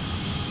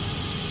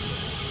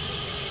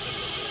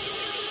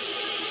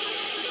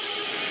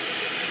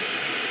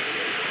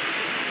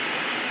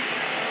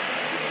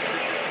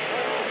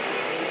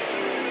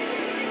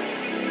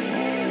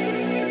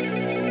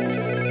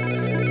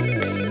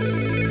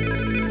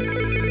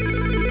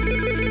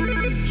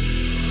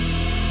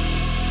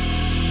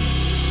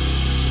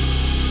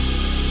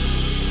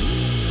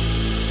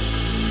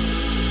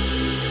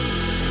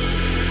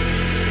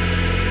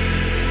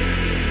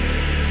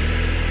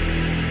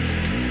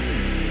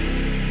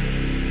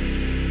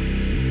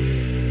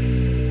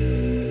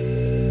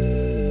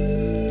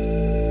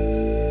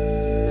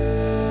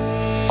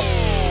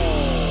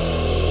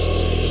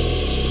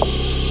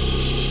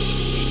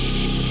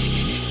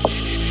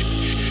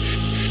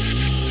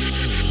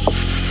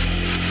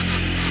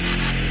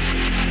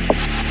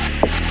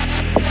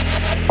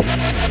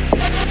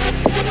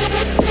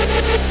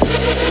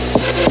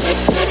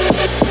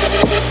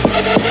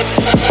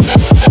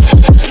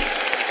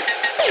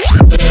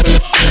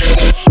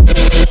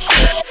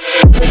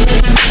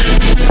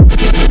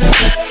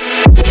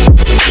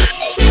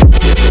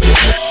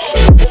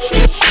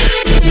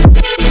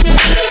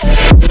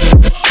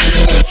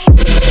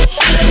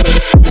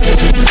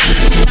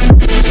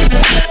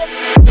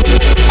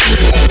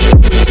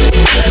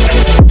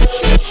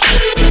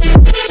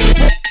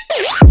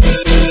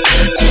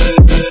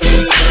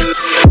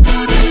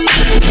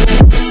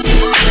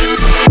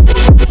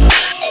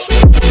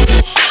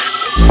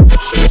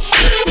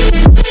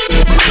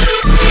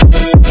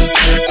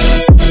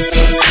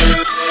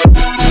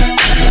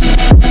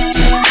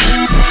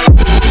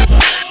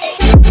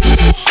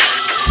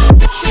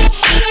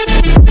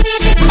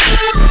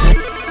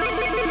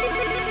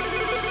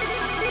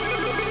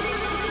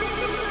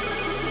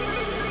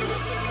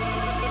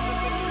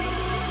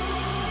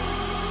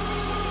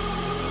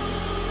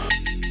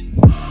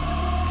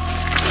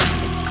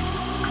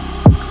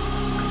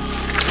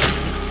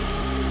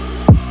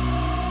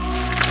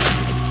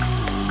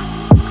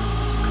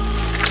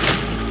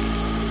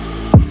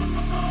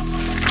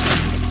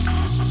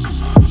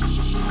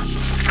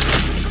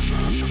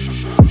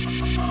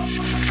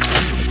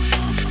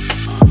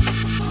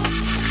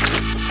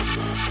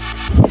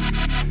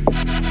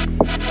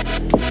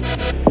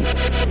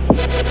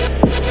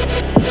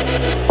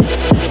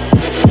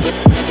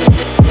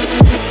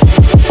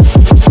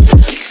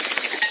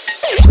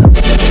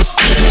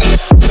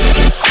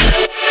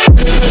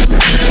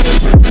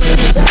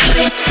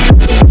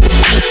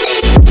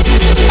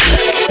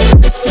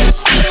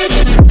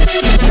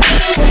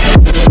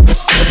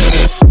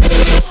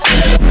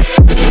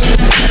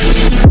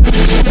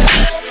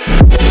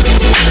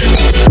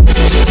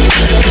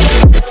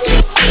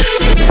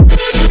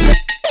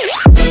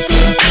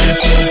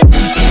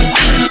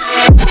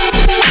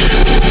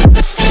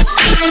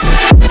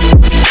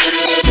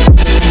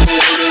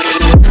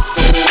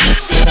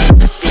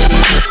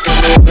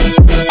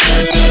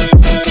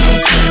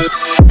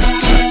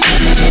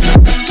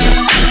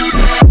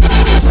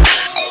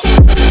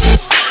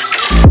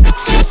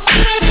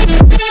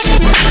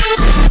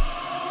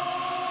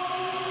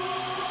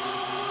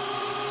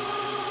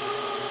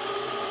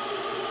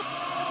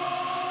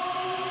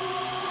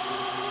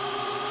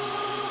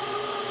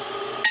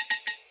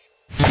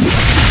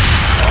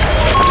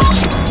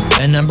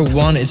 And number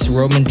 1, it's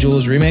Romen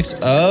Jewels' remix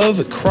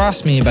of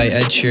Cross Me by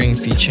Ed Sheeran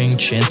featuring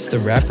Chance the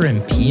Rapper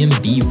and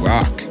PnB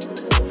Rock.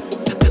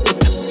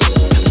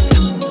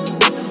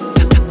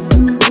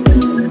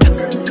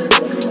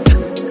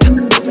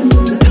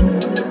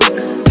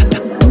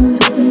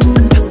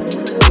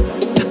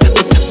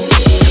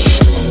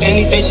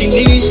 Anything she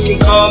needs, she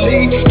can call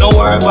me. Don't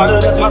worry about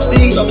it, that's my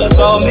seed, oh, that's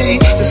all me.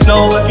 Just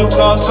know if you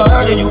cross her,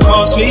 then you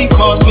cross me,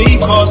 cross me,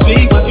 cross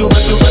me. If you.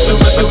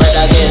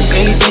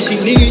 Anything she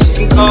needs,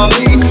 she can call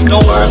me.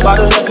 Don't worry about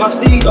it, that's my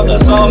seed, oh,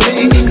 that's all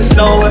me. Just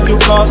know if you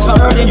cross her,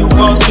 then you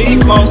cross me,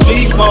 cross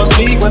me, cross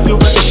me. If you.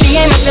 She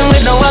ain't messing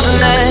with no other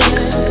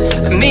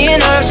man. Me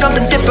and her,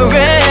 something different.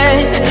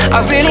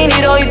 I really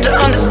need all you to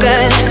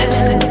understand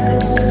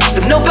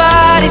that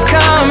nobody's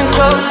coming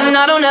close, and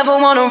I don't ever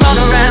wanna run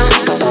around.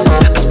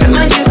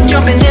 My youth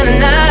jumping in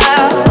and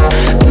out,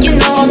 but you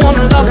know I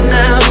wanna love it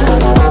now,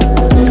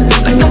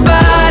 like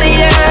nobody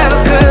ever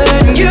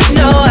could. And you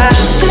know I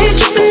stay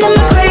tripping on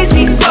my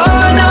crazy,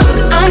 oh no,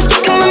 I'm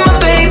sticking with my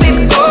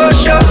baby for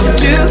sure.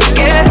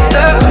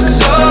 Together or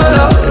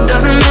solo, it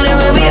doesn't matter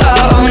where we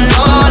are, oh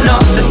no,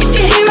 no. So if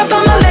you hear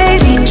about my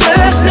lady,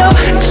 just know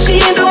that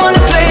she ain't the one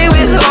to play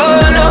with, oh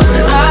no.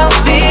 And I'll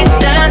be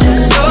standing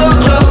so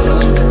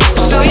close,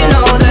 so you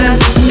know that,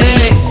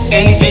 hey.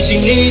 Anything she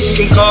needs, she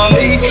can call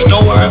me.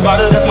 Don't worry about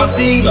it, that's my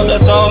seed, oh,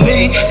 that's all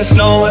me. Just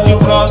know if you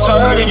cross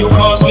her, then you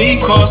cross me,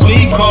 cross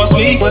me, cross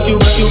me. If you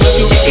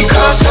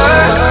cross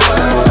her,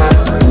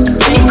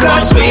 then you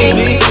cross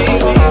me.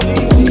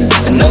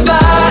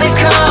 Nobody's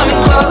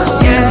coming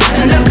close, yeah.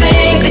 And I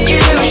think that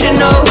you should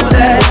know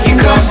that if you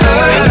cross her,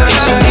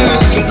 anything she needs,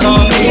 she can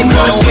call me.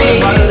 cross me. Don't worry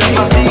about it, that's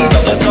my seed,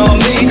 oh, that's all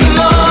me. So come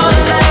on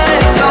and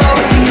let it go.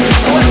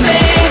 One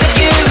thing that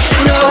you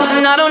should know,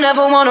 and I don't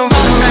ever wanna run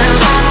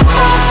around.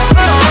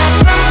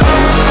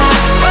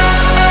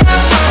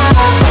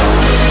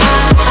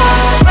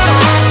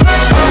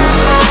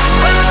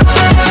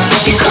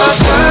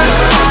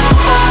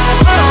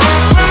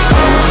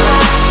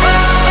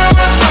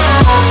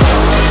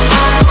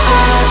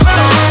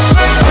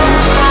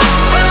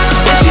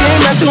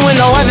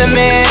 other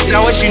man,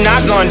 now what you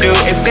not gonna do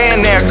is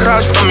stand there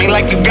across from me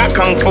like you got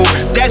kung fu.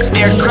 That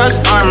stare,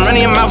 crust arm,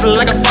 running your mouth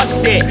like a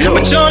faucet.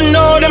 But you don't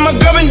know that my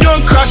girl been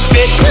doing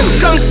CrossFit.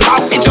 Come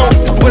pop, hit your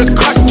with a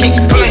cross kick,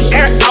 pulling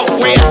air out,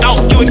 way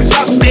out, you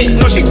exhausted.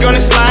 No, she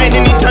gonna slide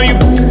anytime you.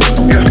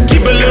 Yeah.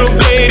 Keep a little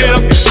blade and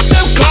a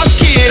gloss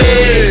kid.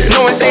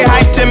 No one say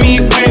hi to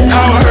me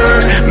without her.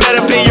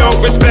 Better pay your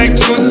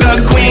respect to the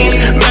queen.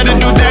 Better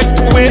do that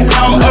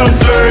without a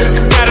flirt.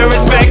 Gotta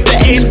respect the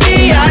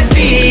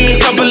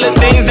HBIC. Couple of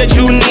things that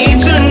you need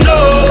to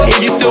know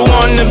if you still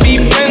wanna be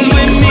friends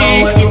with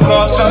me. So if you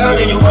cross her,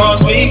 then you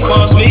cross me,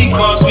 cross me,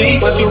 cross me.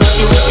 If you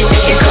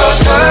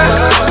cross her,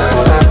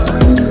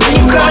 then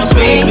you cross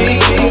me.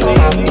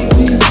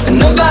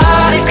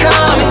 Nobody's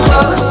coming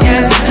close,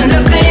 yeah. And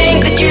I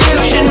think that you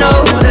should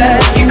know that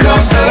if you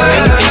cross her,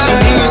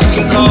 she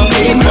can call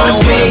me,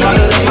 cross me.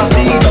 That's my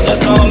seat, but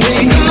that's all me.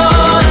 So come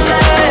on,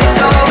 let it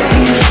go.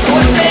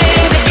 One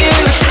thing that you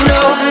should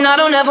know, and I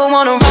don't ever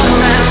wanna run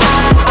around.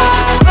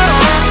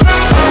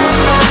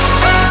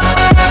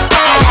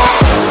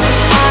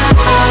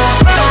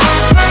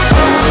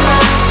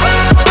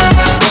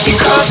 If you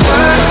cross her,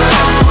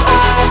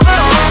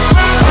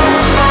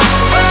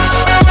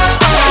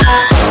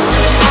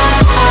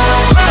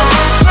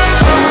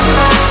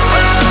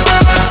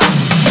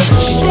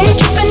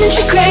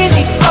 she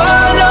crazy,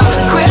 oh no.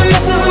 Quit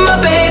messing with my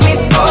baby,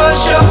 for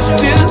sure.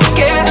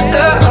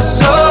 Together or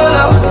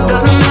solo,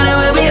 doesn't matter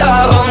where we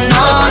are, oh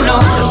no, no.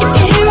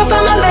 If you hear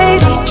about my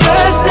lady,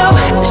 just know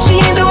that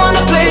she ain't the one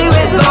to play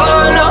with,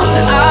 oh no.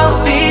 And I'll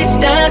be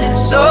standing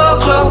so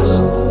close,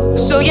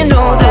 so you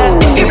know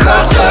that if you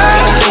cross her,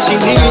 if she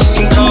needs,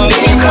 she can call me,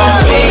 if you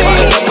cross me,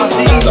 that's my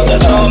seat, but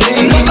that's all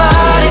me.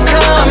 Nobody's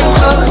coming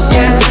close,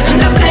 yeah.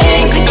 And I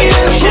think that you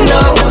should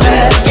know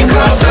that if you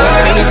cross her,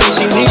 if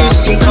she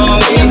needs, she can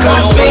call me.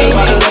 Cross me,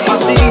 that's my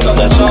seat, but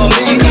that's all me.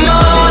 So come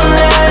on,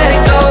 let it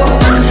go.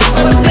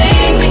 One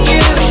thing that you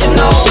should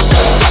know.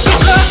 If you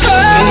cross her,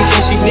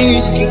 anything she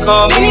needs, she can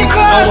call me.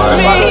 Don't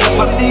worry about it, that's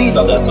my seat,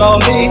 but that's all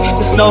me.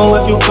 Just know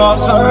if you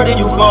cross her, then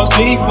you cross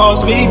me,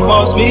 cross me,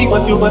 cross me.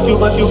 If you,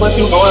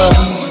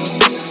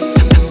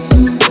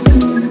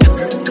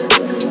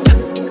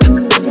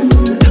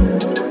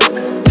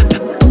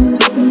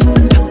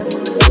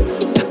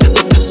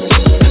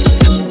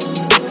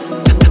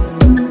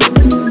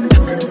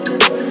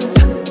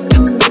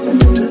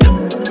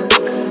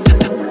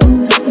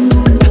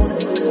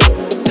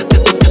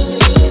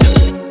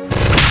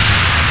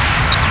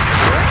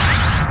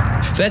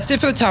 That's it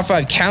for the top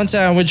 5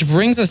 countdown, which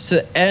brings us to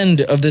the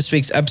end of this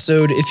week's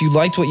episode. If you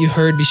liked what you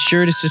heard, be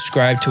sure to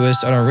subscribe to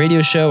us on our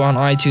radio show on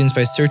iTunes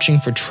by searching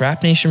for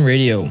Trap Nation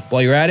Radio.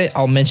 While you're at it,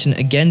 I'll mention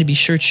again to be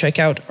sure to check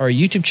out our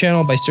YouTube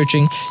channel by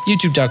searching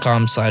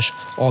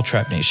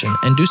youtube.com/alltrapnation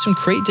and do some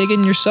crate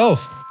digging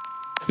yourself.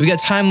 We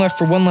got time left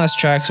for one last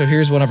track, so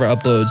here's one of our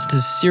uploads.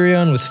 This is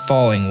Serion with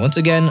Falling. Once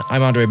again,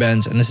 I'm Andre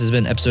Benz, and this has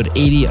been episode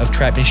 80 of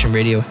Trap Nation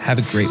Radio. Have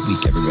a great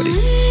week, everybody.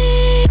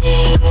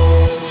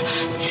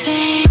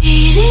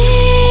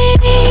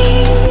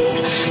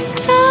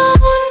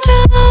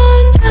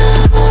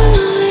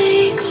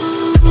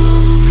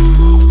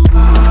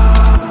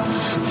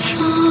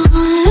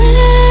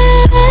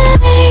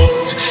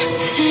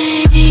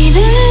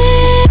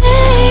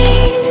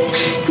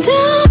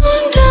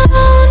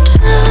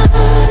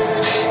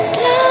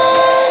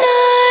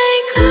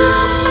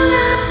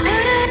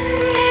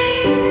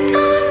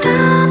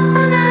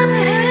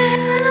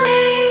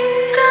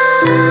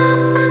 Down,